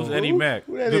ago. Who's Eddie Mack?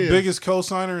 Who that The is? biggest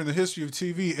co-signer in the history of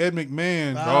TV, Ed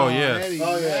McMahon. Oh, yes. Eddie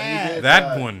Oh, yeah, Mack. he did.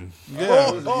 That one. Yeah.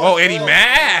 Oh, Eddie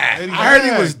Mack. Eddie I heard he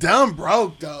Mack. was dumb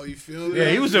broke though. You feel me? Yeah,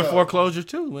 he was in foreclosure,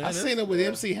 too, man. I seen him with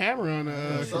MC Hammer on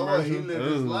the So what? He commercial.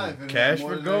 lived his life. and Cash more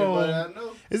for than gold. everybody I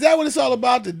know. Is that what it's all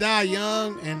about? To die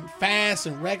young and fast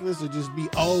and reckless, or just be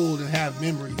old and have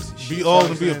memories? And shit? Be old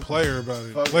and be a player about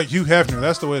it. Like Hugh Hefner,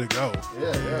 that's the way to go.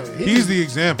 Yeah. He's the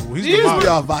example. He's He the used to be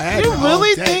model. off Viagra. You really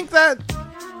all day. think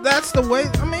that's the way?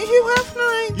 I mean, Hugh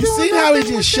Hefner ain't You doing seen how he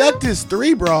nothing just with shucked his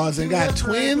 3 bras and got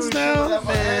twins now? them.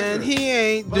 Man, he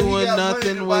ain't But he doing got money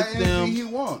nothing to with buy anything He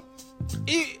them. want.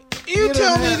 You done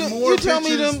tell me had them. more You tell me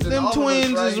bitches than them all of us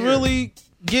twins right is here. really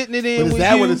getting it in But is with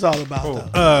that you. what it's all about,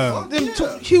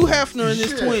 though? Hugh Hefner and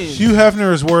his twins. Hugh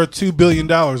Hefner is worth $2 billion.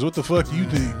 What the fuck do you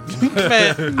think?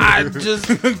 Man, I just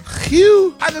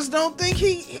don't think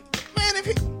he. Man, if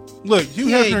he. Look, Hugh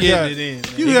He ain't Hefner getting got it in,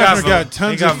 man. Hugh Hefner got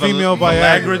tons of female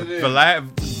Viagra.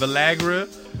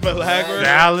 Viagra,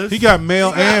 Dallas. He got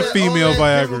male and female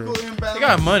Viagra. He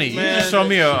got money. You just show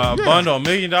me a bundle, $1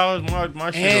 million. My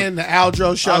shit. And the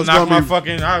Aldro show I'll is knock gonna my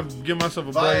be. I'll give myself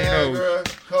a brain nose.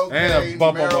 Viagra, cocaine, And a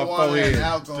bump on my marijuana, forehead. and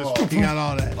alcohol. He got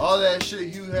all that. All that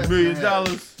shit you have. $1 million.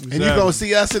 And you're gonna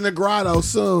see us in the grotto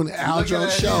soon. Aldro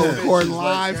at show that. recording Bitches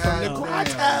live like, from the God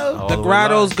grotto. The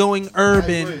grotto's going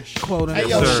urban, quote Hey, unquote.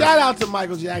 yo, sir. shout out to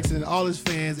Michael Jackson and all his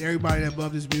fans, everybody that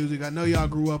loved his music. I know y'all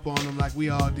grew up on him like we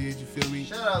all did, you feel me?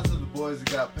 Shout out to the boys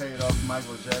that got paid off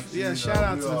Michael Jackson. Yeah, You shout know,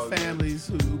 out we to all the did. families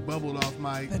who bubbled off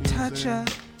Mike. The you know what I'm touch saying?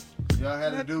 Y'all had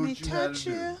to Let do me what you had touch to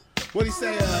do. you. What'd he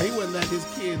say? He wouldn't let his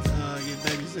kids get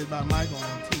babysit by Michael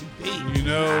on TV. You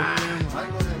know,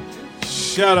 Michael had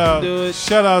shout Do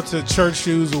it. out to Church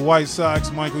Shoes with White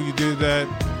Socks. Michael, you did that.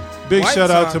 Big White shout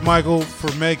out to Sox. Michael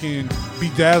for making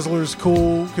Bedazzlers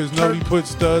cool because nobody put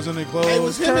studs in their clothes. Hey,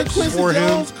 was him and Quincy for him.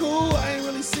 Jones cool? I ain't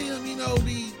really see him, be.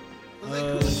 Was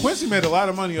they cool? Quincy made a lot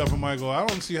of money off of Michael. I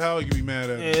don't see how he could be mad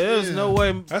at him. Yeah, there's no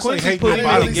way. That's Quincy like hating put the him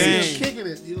I in didn't the really body see him game. kicking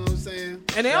it, you know what I'm saying?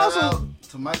 And they Shout also. out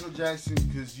to Michael Jackson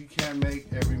because you can't make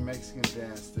every Mexican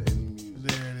dance to any music.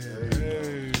 There it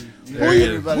is.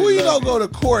 Everybody Who you love gonna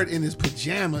it. go to court in his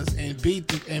pajamas and beat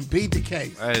the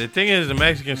case? The thing is, the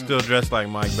Mexicans still dressed like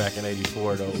Mike back in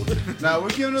 '84, though. Now we're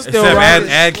giving us Except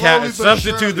riding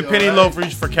substitute the penny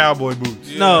loafers for cowboy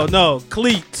boots. No,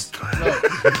 cleats.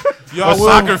 Y'all Or will,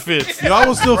 soccer fits. y'all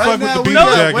will still fuck with the beat no,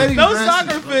 jacket. wedding No dresses,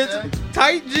 soccer fits, okay?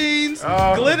 tight jeans,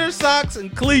 glitter socks,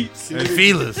 and cleats. And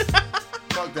feelers.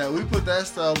 Fuck that. We put that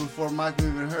style before Michael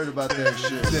even heard about that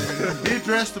shit. He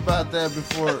dressed about that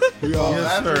before.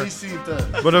 After sir. he seen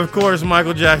that. But of course,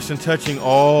 Michael Jackson touching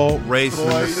all races.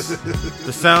 Boys.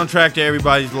 The soundtrack to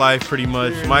everybody's life, pretty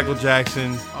much. Michael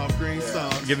Jackson Off green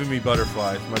sauce. giving me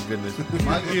butterflies. My goodness.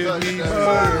 Michael touched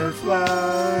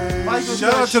everybody. Michael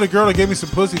Shout out touched, to the girl that gave me some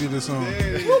pussy to this song.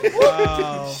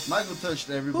 Wow. Michael touched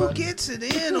Who everybody. gets it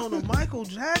in on the Michael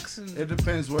Jackson? It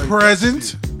depends where.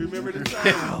 Present. Remember the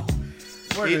time?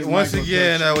 Where did Once Michael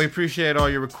again, touch you? we appreciate all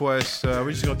your requests. We're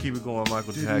just going to keep it going,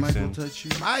 Michael Did Jackson. Michael touch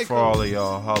you? For all of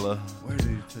y'all, holla. Where did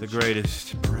he touch The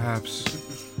greatest, perhaps.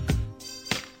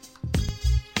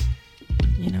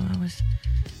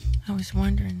 I was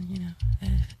wondering,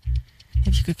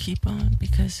 if you could keep on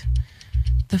because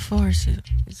the force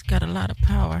it's got a lot of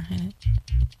power in it.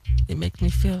 It makes me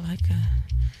feel like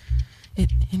it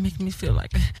makes me feel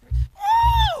like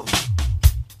woo!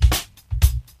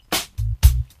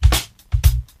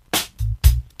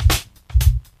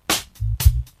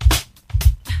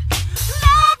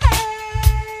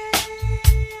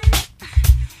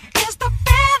 It's the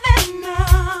feeling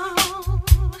now.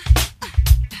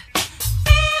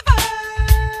 Fever.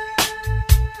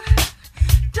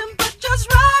 Temperature's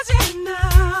rising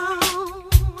now.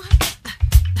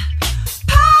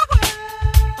 Power.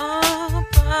 Oh,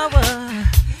 power.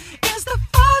 Is the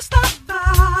force of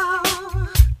power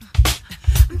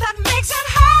that makes it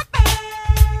happen.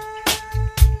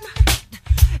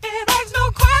 It makes no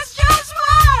questions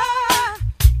why.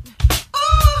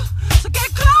 Ooh, so get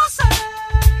closer,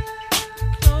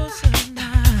 Closer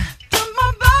now. to my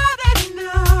body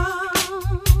now.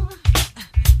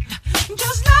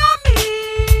 Just let me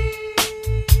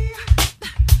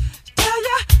tell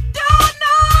you, don't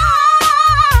know.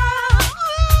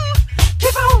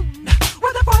 Keep on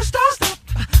with the force, don't stop.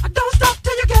 Don't stop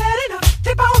till you get enough.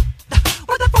 Keep on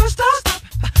with the force, don't stop.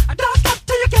 Don't stop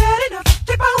till you get enough.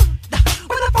 Keep on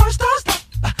with the force, don't stop.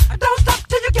 Don't stop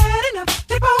till you get enough.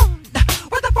 Keep on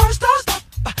with the force, don't stop.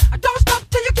 Don't stop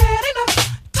till you get enough.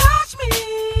 Touch me,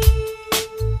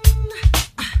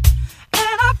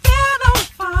 and I feel on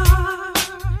fire.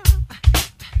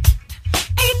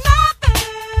 Ain't nothing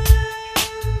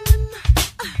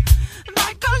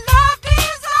like a love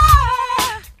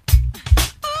desire.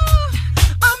 Ooh,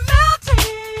 I'm melting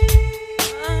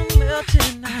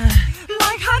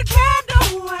like hot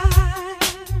candle wax.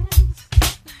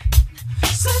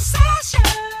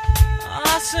 Sensation,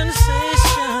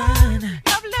 Sensation.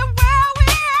 lovely where we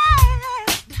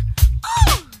at.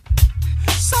 Ooh,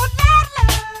 so let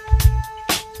love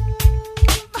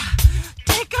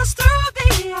take us through the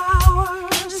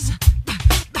hours.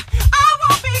 I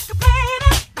won't be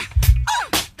complaining.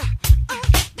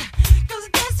 'Cause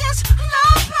this is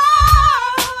love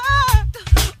power.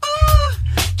 Ooh,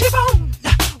 keep on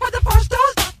with the force,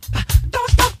 don't stop. Don't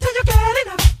stop till you get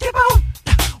enough. Keep on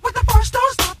with the force,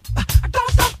 don't stop.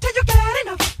 Don't stop till you get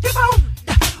enough. Keep on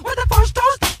with the force,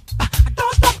 don't stop.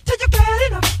 Don't stop till you get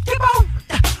enough. Keep on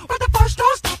with the force,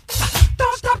 don't stop.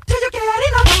 Don't stop till you get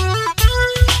enough.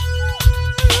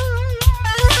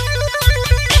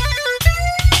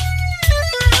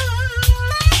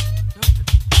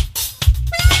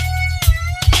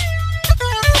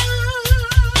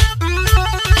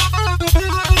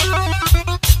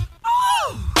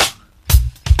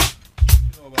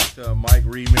 You know about the Mike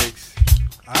remix?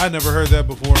 I never heard that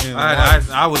before.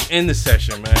 I was in the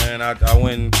session, man. I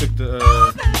went and took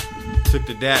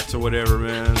the DATs or whatever,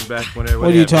 man. Back whenever. What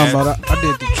are you talking about? I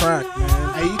did the track,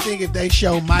 man. Hey, you think if they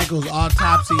show Michael's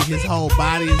autopsy, his whole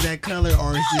body is that color,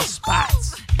 or is just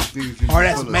spots? Or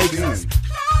that's makeup?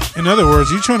 In other words,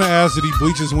 you trying to ask that he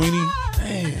bleach his weenie?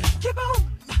 Man.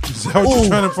 Is that what you're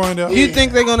trying to find out? You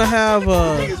think they're gonna have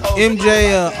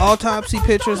MJ autopsy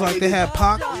pictures like they had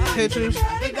Pac pictures?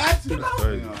 They got to.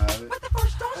 Crazy.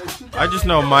 I just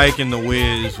know Mike and the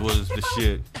Wiz was the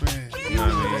shit. You know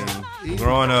what I mean?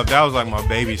 Growing up, that was like my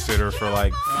babysitter for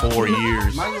like 4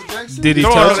 years. Michael Jackson? Did he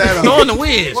Throw touch on, it? throw on the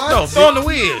Wiz. No, throw on the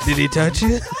Wiz. Did he touch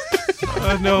it?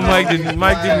 No, Mike didn't.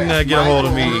 Mike didn't get a hold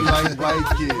of me, Like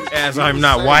white kids. as I'm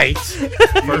not white.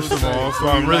 First of all, so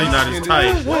I'm really not as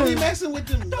tight. What, he messing with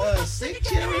them sick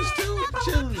children too?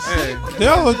 Children sick? They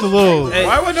all looked a little.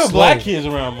 Why were no slow. black kids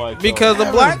around Mike? though? Because the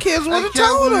black kids would have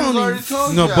told on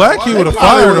him. No, black kid would have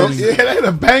fired on him. Yeah, they'd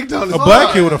have banked on A his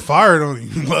black kid would have fired on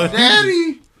him.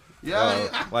 Daddy.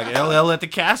 Yeah. like LL at the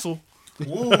castle.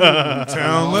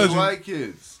 Town legend. White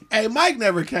kids. Hey, Mike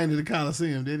never came to the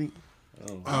Coliseum, did he?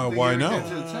 Why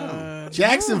not?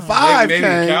 Jackson 5 maybe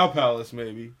came. the Cow Palace,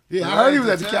 maybe Yeah, I heard he was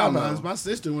at the Town, Cow though. Palace. My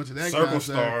sister went to that Circle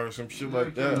concert. Star or some shit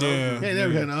like that. Yeah. He ain't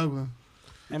never had no Oakland.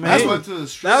 Hey, man, That's that what- was to the that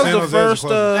was San the Jose's first.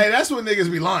 closest. Hey, that's what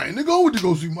niggas be lying. Nigga, I went to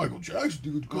go see Michael Jackson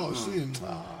to the Coliseum.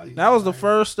 That was the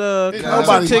first nobody-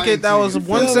 concert ticket that was You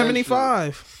feel that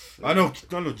 $175. I know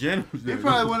Jen was He there.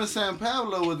 probably went to San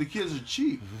Pablo where the kids are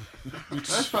cheap.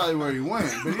 That's probably where he went.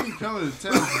 But he didn't come to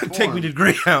town. to Take perform. me to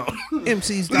Greyhound.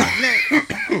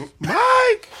 MCs.net.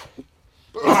 Mike!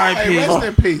 Hey, rest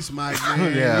in peace, Mike,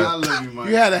 man. I love you, Mike.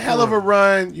 You had a hell of a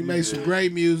run. You made some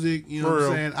great music. You know For what I'm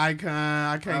real. saying? Icon.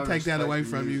 I can't take that respect away the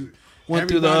from you. music. Went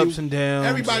through the Everybody- ups and downs.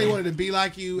 Everybody wanted to be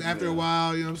like you after a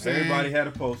while. You know what I'm saying? Everybody had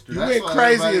a poster. You That's went why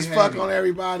crazy everybody as fuck hated on it.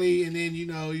 everybody, and then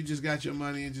you just got your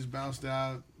money and just bounced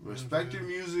out. Respect your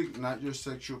music, not your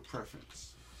sexual preference.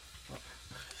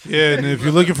 Yeah, and if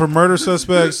you're looking for murder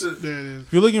suspects, There it is.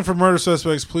 if you're looking for murder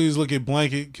suspects, please look at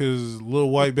Blanket because little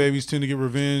white babies tend to get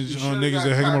revenge You on should've niggas got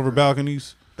that hang them over Cocker.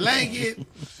 balconies. Blanket.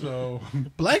 So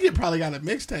Blanket probably got a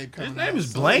mixtape coming. His name out.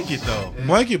 is Blanket though.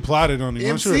 Blanket plotted on him.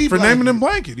 I'm MC sure for Blanket. naming him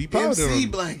Blanket. He plotted on MC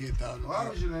him. Blanket though. Why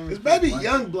was your name It's baby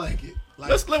Young Blanket. Like,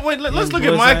 Let's look at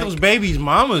Blizzak. Michael's baby's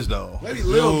mamas though. maybe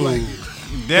Lil Ooh. Blanket.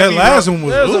 That Debbie last one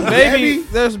was There's a ooh, baby.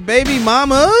 There's baby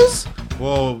mamas.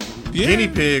 Well, Yeah. guinea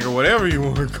pig or whatever you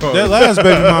want to call that it. last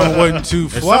baby mama wasn't too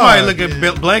If fly. somebody look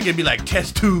at Blanket and be like,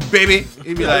 test tube, baby.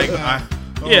 He'd be like,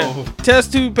 Yeah,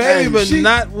 test tube baby, Hey, but she-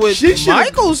 not with she should've-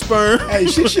 Michael's sperm. Hey,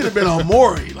 she should have been on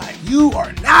Maury. Like, you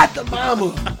are not the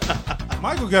mama.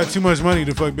 Michael got too much money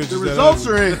to fuck bitches. The that results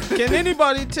ugly. are in. Can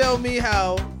anybody tell me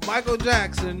how Michael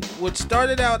Jackson, which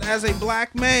started out as a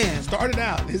black man, Started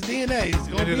out. His DNA is going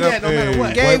to be Ended that up no matter a what.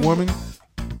 white Gave- woman.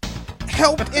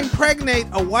 helped impregnate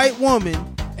a white woman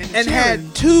and children.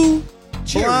 had two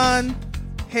Children.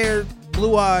 blonde-haired,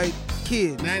 blue-eyed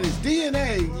kids? Now, his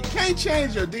DNA, you can't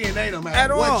change your DNA no matter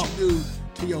At what all. you do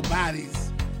to your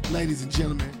bodies, ladies and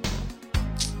gentlemen.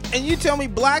 And you tell me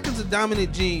black is a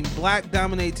dominant gene. Black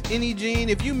dominates any gene.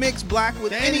 If you mix black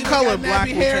with They ain't any even color, got black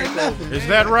nappy will hair take and over. nothing. Is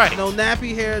that right? No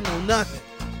nappy hair, no nothing.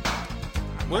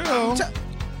 Well,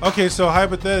 okay, so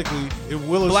hypothetically, if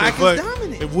Willis Black had is fucked,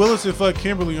 dominant. if Willis had fucked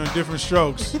Kimberly on different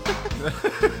strokes,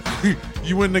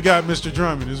 you wouldn't have got Mr.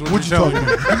 Drummond. Is what, What you you're telling talking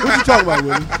me. about? What you talking about,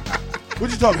 Willie?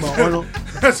 What you talking about, Arnold?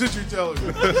 That's what you're telling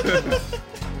me.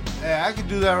 Hey, I could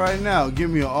do that right now. Give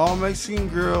me an all Mexican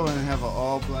girl and have an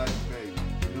all black baby.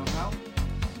 You know how?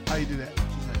 How you do that?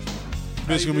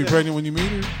 Bitch gonna be pregnant when you meet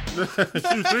her She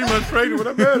was 3 months pregnant when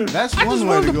I met her. That's I one just way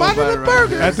wanted to to go buy about them it a right burger.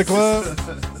 there. at the club.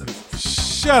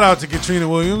 Shout out to Katrina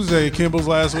Williams, a Kimball's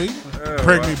last week.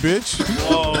 Pregnant bitch.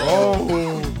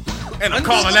 And I'm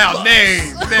calling out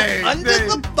names. Under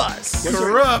the bus.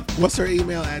 Corrupt. What's her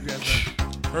email address?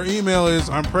 Her email is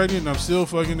I'm pregnant and I'm still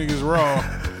fucking niggas raw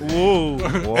Whoa.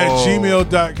 at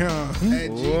gmail.com. At Gmail.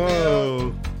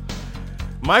 Whoa.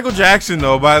 Michael Jackson,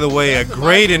 though, by the way, a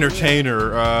great entertainer.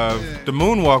 The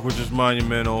moonwalk was just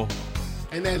monumental.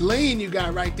 And that lean you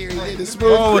got right there, he did the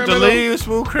smooth Oh, with the criminal. lead,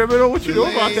 Smooth Criminal. What you The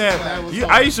know about lead, that? that was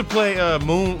I used to play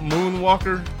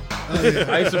Moonwalker.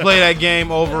 I used to play that game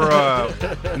over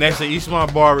next to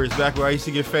Eastmont Barbers, back where I used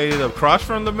to get faded up, across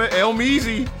from the El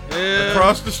Meezy,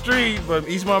 across the street. But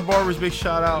Eastmont Barbers, big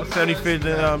shout out,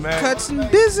 75th man. Cuts and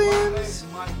business.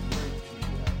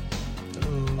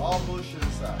 All bullshit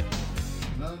aside.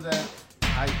 None of that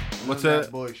hype. None What's of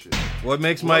that? bullshit. What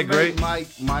makes What Mike made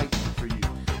great? Mike for you.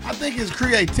 I think his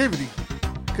creativity.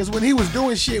 Because when he was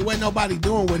doing shit, wasn't nobody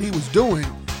doing what he was doing.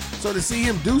 So to see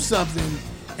him do something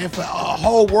and for a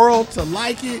whole world to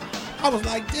like it, I was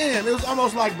like, damn, it was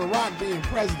almost like Barack being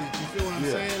president. You feel what I'm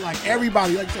saying? Like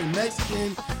everybody, like you say, Mexican,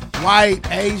 white,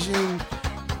 Asian,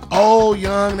 old,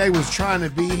 young, they was trying to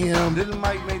be him. Didn't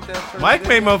Mike make that first Mike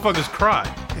made video? motherfuckers cry.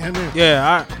 Damn it.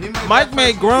 Yeah, He made Mike that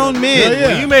made first grown video. men. Yeah.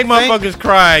 When you make motherfuckers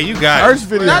cry, you got First it.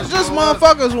 video. Not just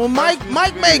motherfuckers. When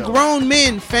Mike made grown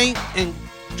men faint and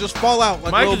just fall out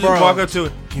like Mike little just walk bro. up to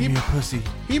it. Give me a pussy.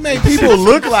 He made people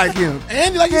look like him.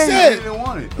 And like you Yeah, he said, didn't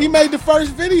want it. he made the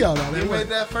first video. Though. He made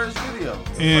that first video.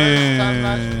 The And-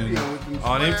 first top-notch video with them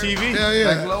On squares MTV. Hell that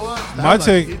yeah. glow up. My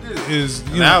take he did it. is,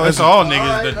 you Now know, it's as a- all niggas.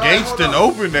 Alright, The alright, gates hold done on.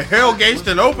 open. The hell gates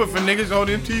done open for niggas on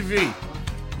MTV.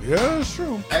 Yeah, that's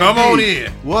true. Come Hey, on D,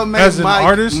 in. What made As an Mike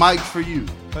artist? Mike for you?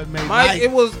 But made Mike, it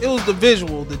was the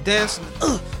visual, the dancing.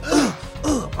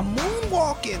 I'm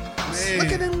moonwalking.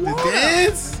 Slicker than the water.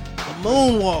 dance. The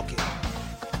moonwalking.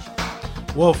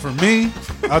 Well, for me,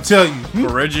 I'll tell you. For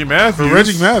Reggie Matthews. For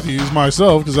Reggie Matthews,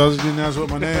 myself, because I was getting asked what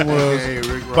my name was Hey,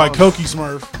 Rick by Ross. Cokie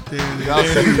Smurf. Y'all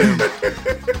see him.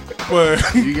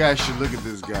 But You guys should look at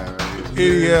this guy right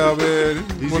here. yeah, man.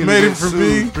 He's What gonna made get it for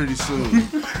sued me? pretty soon.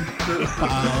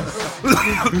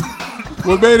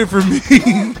 What made it for me?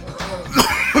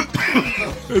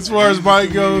 As far as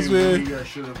Mike goes, He man, got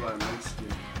shit up by Mexican.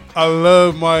 I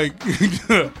love Mike.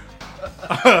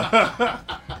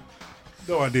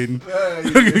 No, I didn't.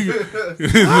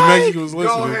 The Mexican was Go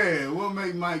listening. ahead. What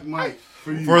made Mike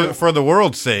for you? For the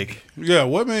world's sake. Yeah,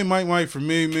 what made Mike for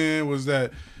me, man, was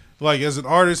that, like, as an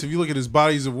artist, if you look at his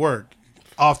bodies of work,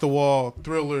 Off the Wall,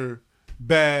 Thriller,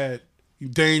 Bad,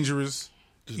 Dangerous,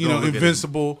 Just you don't know, look at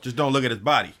Invincible. Just don't look at his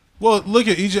body. Well, look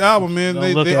at each album, man. Don't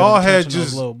They look at all him had touching those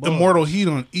just little bugs. immortal heat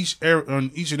on each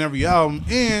and every album,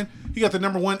 and he got the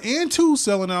number 1 and 2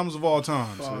 selling albums of all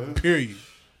time. So, period.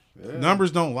 Numbers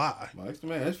don't lie. Mike's the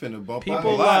man. It's finna bump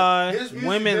People a lot. lie, His music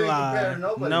women didn't compare lie, to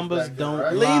nobody's numbers back then, don't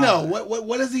right? lie. Lino,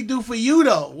 what does he do for you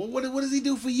though? What does he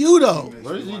do for you though?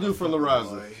 What does he do for La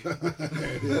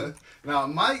Raza? Now,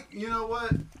 Mike, you know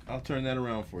what? I'll turn that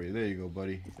around for you. There you go,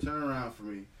 buddy. Turn around for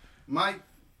me. Mike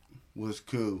was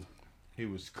cool. He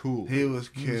was cool. He was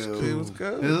killed. He was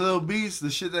good. His little beats, the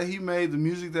shit that he made, the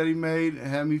music that he made,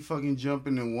 had me fucking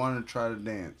jumping and wanting to try to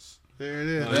dance. There it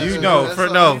is.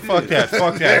 Fuck that.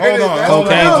 Fuck that. Hold on.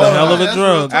 Cocaine's a hell of a That's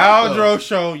drug. real talk, though. Aldro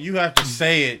Show, you have to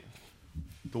say it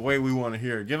the way we want to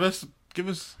hear it. Give us.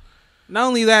 Not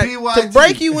only that, PYT. to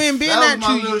break you in, being That that, was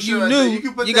my little shit you right knew there. You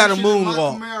can put you that got to shit in my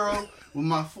moonwalk. Camaro with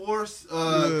my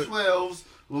 12s,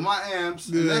 with my amps,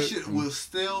 and that shit will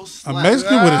still A slap.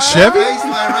 Mexican with a Chevy?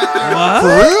 Right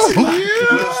What? For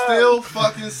real? will still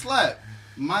fucking slap.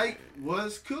 Mike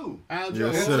was cool.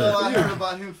 Aldro, That's sir. all I heard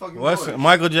about him fucking What's boys.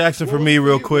 Michael Jackson for me,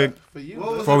 real quick. for you. What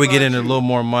was Before it we get about into a you? little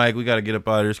more Mike, we got to get up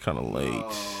out of here. It's kind of late.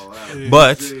 Oh,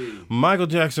 But see. Michael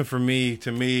Jackson for me,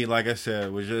 to me, like I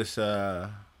said, was just.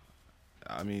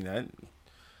 I mean, that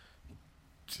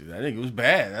nigga was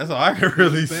bad. That's all I can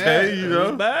really say. You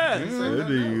know, Bad. that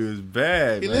nigga was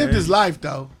bad. He man. lived his life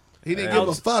though. He didn't Hey. give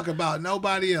a fuck about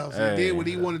nobody else. He Hey. did what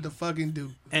he wanted to fucking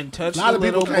do. And touch A lot the of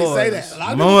people little can't boys. say that. A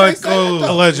lot of people can't say that,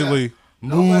 though. Allegedly.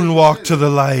 Moonwalk to the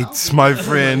lights, my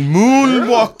friend.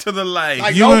 Moonwalk to the lights.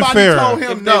 Like You and nobody Farrah. told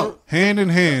him no. Hand in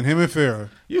hand, him and Farrah.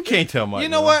 You can't tell Mike. You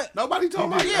know no. what? Nobody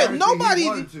told him. Yeah, everything he nobody.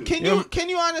 wanted to. Can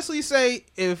you honestly say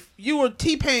if you were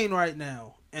T-Pain right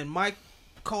now and Mike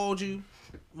called you,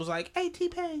 was like, "Hey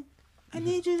T-Pain, I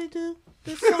need you to do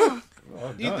this song."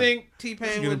 You think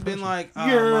T-Pain would have been like, "Oh,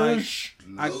 Mike,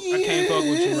 I can't fuck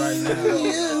with you right now."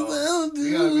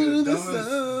 You gotta be the dumbest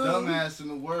dumbass in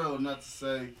the world not to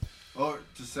say, or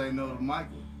to say no to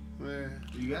Michael. Man.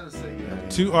 You gotta say yeah.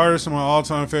 Two artists of my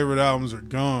all-time favorite albums are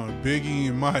gone. Biggie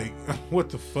and Mike.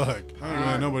 What the fuck? I don't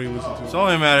know. Nobody listens to It's it.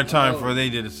 only a matter of time before they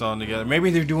did a song together.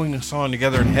 Maybe they're doing a song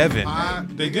together in heaven.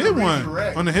 They did one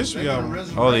on the History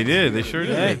album. Oh, they did. They sure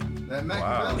Hey, did. That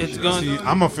Wow. It's gonna- See,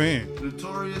 I'm a fan.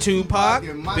 Notorious Tupac,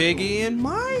 and Michael. Biggie, and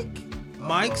Mike.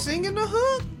 Mike singing the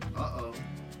hook. Uh-oh.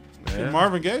 Yeah.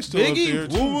 Marvin Gaye still up there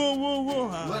Biggie, too. whoa.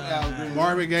 What album?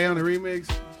 Marvin Gaye on the remix.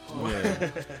 Yeah.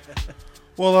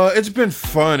 Well, it's been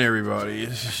fun, everybody.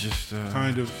 It's just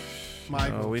Kind of.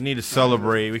 Michael. we need to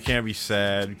celebrate. We can't be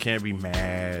sad. We can't be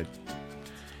mad.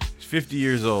 He's 50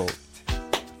 years old,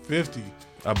 50.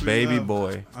 a baby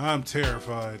boy. I'm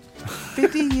terrified.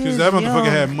 50 years Because that motherfucker young.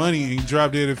 had money and he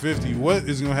dropped dead at 50. What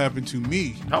is going to happen to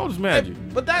me? How old is Magic?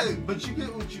 But that Hey, but you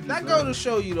get what you that deserve. go to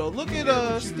show you though. Look at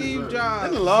what you Steve deserve. In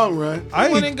Jobs. the long run. I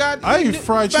went eat, and got- I eat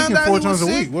fried found chicken out 4 he was times a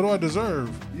sick. week. What do I deserve?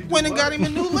 You do Went and what? got him a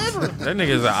new liver. That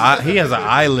nigga's he has an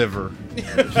eye liver.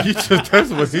 That's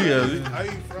what he is. I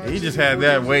eat fried He just chicken had 4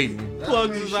 that times a waiting.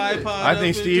 Plugs his iPod. I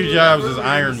think up Steve into it. Jobs is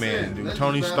Iron Man, dude. That's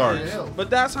Tony just Stark. bad health. But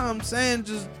that's how I'm saying.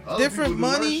 Just Other different people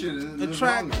do worse money shit and live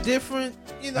attract longer. different.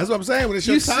 You know, That's what I'm saying. When it's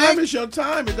You your time, sick? it's your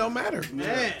time. It don't matter.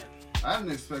 man. I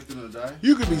didn't expect him to die.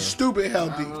 You could be stupid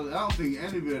healthy. I don't think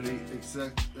anybody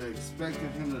expected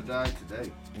him to die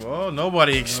today. Well,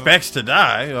 nobody expects to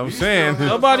die. I'm He saying. still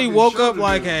had Nobody fucking woke show up to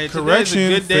like, do. "Hey, today's a Correction,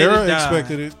 good day to Farrah die."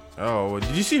 expected it. Oh,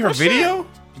 did you see her Oh, shit. video?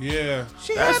 Yeah.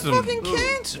 She That's had some- fucking Who?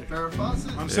 cancer. Farrah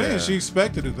Fawcett? I'm saying Yeah. she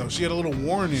expected it, though. She had a little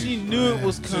warning. She knew it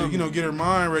was to, coming. get her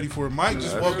mind ready for it. Mike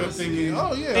just woke up thinking,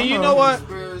 oh, yeah. And you I'm know what?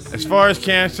 Conspiracy. As far as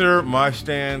cancer, my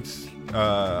stance,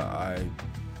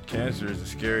 cancer is the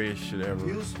scariest shit ever.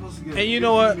 He was supposed to get And you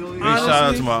know what? $50 million. Big shout out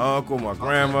Honestly- to my uncle, my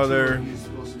grandmother, He's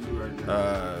supposed to do right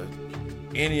now.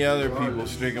 any other people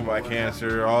stricken by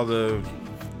cancer, all the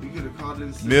We could have called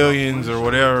in millions or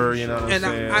whatever, you know what I'm And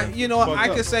saying? I you know, what? Fucked I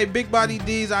up. could say Big Body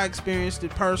D's. I experienced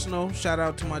it personal. Shout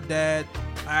out to my dad.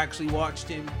 I actually watched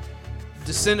him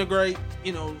disintegrate,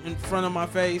 in front of my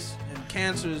face. And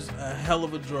cancer is a hell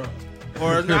of a drug,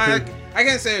 or not. I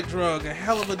can't say a drug. A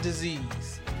hell of a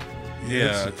disease.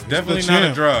 yeah, it's the definitely not a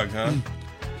champ. drug, huh?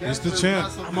 It's the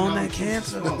champ. I'm on that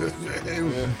cancer.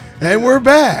 And we're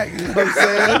back. You know what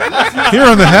I'm saying? Here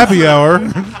on the happy hour.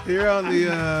 Here on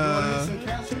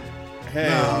the Hey,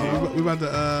 no, we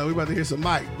about to hear some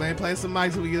Mike. Man, play some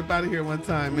Mike so we get up out of here one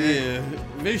time, man. yeah.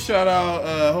 Big shout out.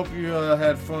 Hope you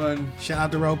had fun. Shout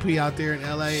out to Ro P out there in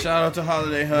LA. Shout out to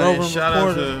Holiday Honey. Rover Shout out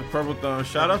Reporter. to Purple Thumb.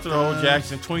 Shout out to the old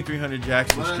Jackson, 2300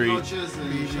 Jackson Buenas Street. noches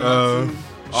and Uh,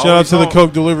 Shout out to the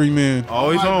Coke delivery man.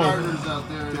 Always my on. partners out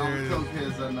there and all the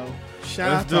cokeheads I know.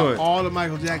 Shout Let's out do to it. all the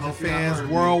Michael Jackson Hope y'all fans heard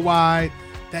me. worldwide.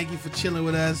 Thank you for chilling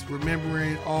with us,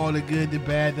 remembering all the good, the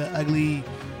bad, the ugly.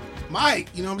 Mike,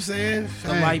 you know what I'm saying?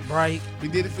 The Hey, light bright. we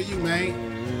did it for you, man.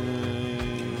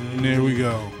 And there we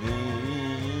go.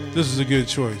 This is a good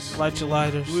choice. Light your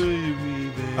lighters.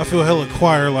 I feel hella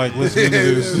choir like listening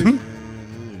to this.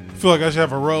 I feel like I should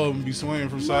have a robe and be swaying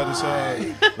from side to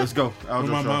side Let's go. with Outro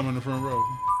my show. mom in the front row.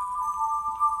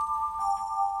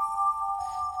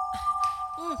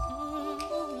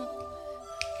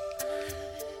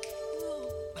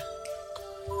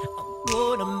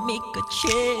 gonna make a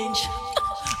change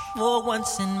for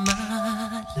once in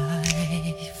my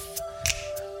life.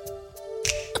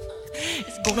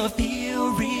 It's gonna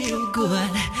feel real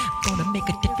good. Gonna make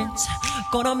a difference.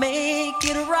 Gonna make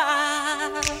it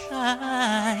right.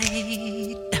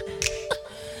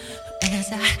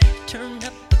 As I turn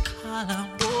up the collar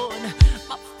on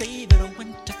my favorite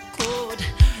winter coat,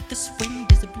 this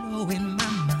wind is blowing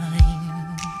my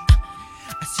mind.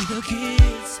 I see the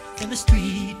kids in the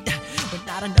street, but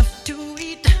not enough to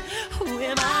eat. Who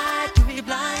am I to be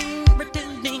blind,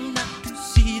 pretending not to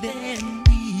see their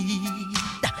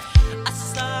need? A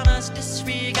sonorous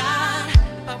disregard,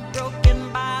 a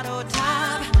broken bottle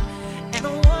top, and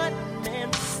a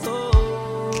one-man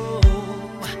soul.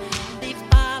 They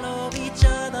follow each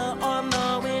other on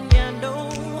the wind, you know,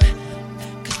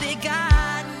 'cause they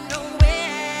got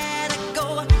nowhere to go.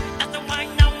 That's why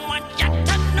I want you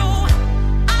to know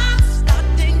I'm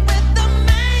starting with the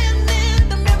man in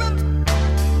the mirror.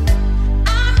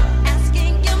 I'm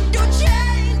asking him to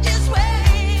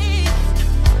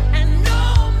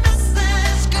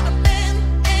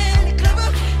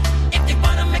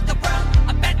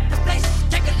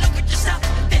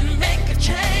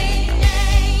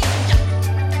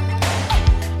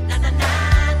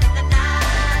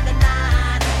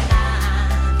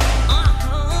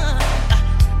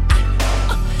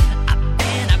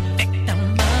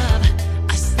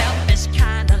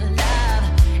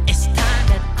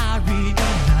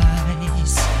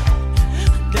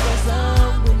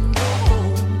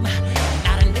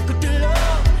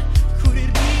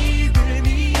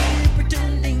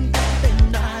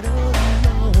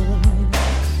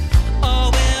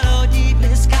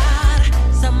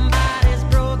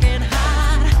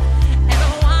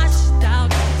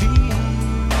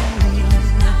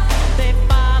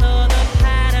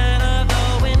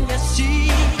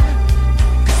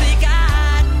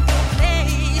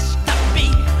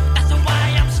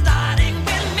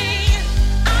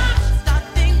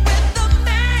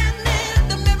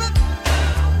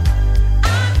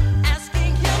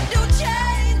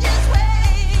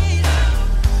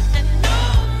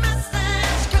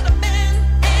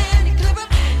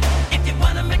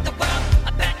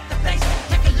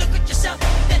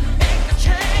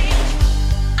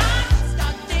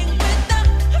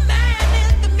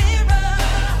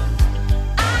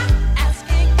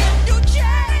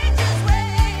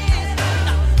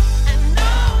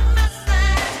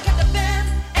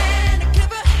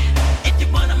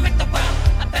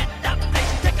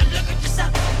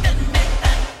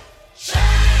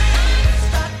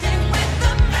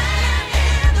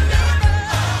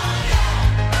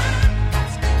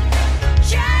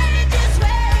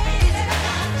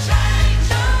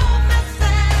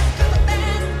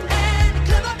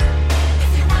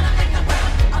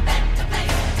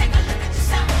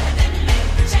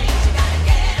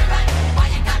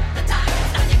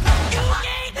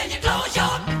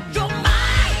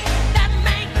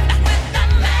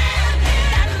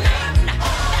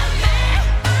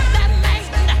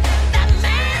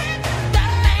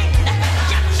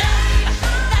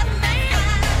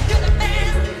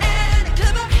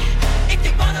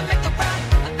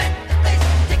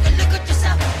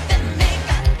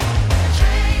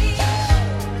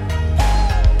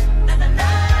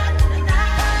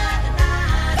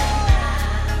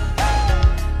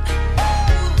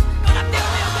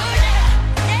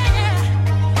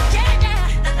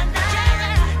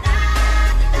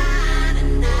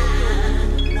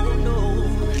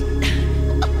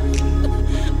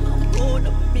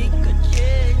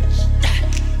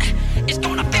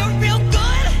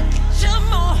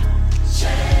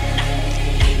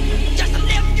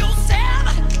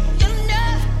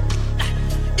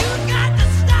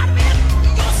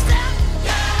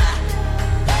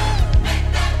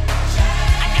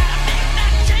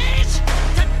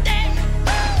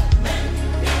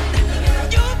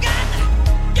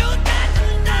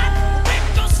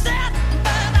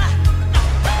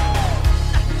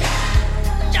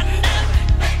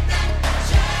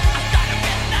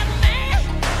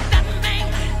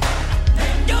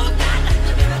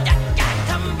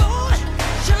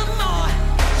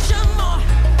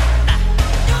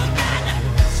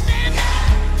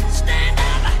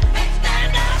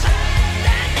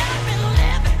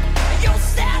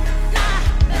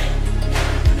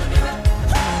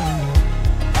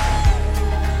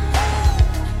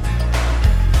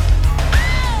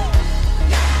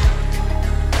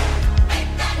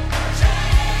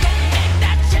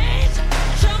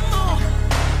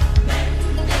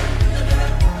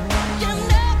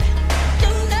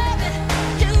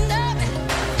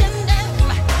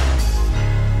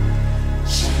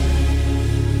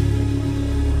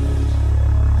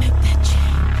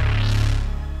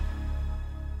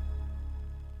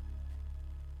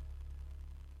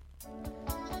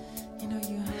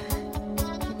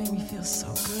feels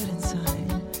so good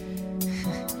inside.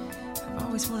 I've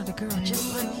always wanted a girl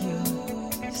just like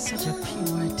you. You're such a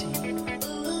PYT.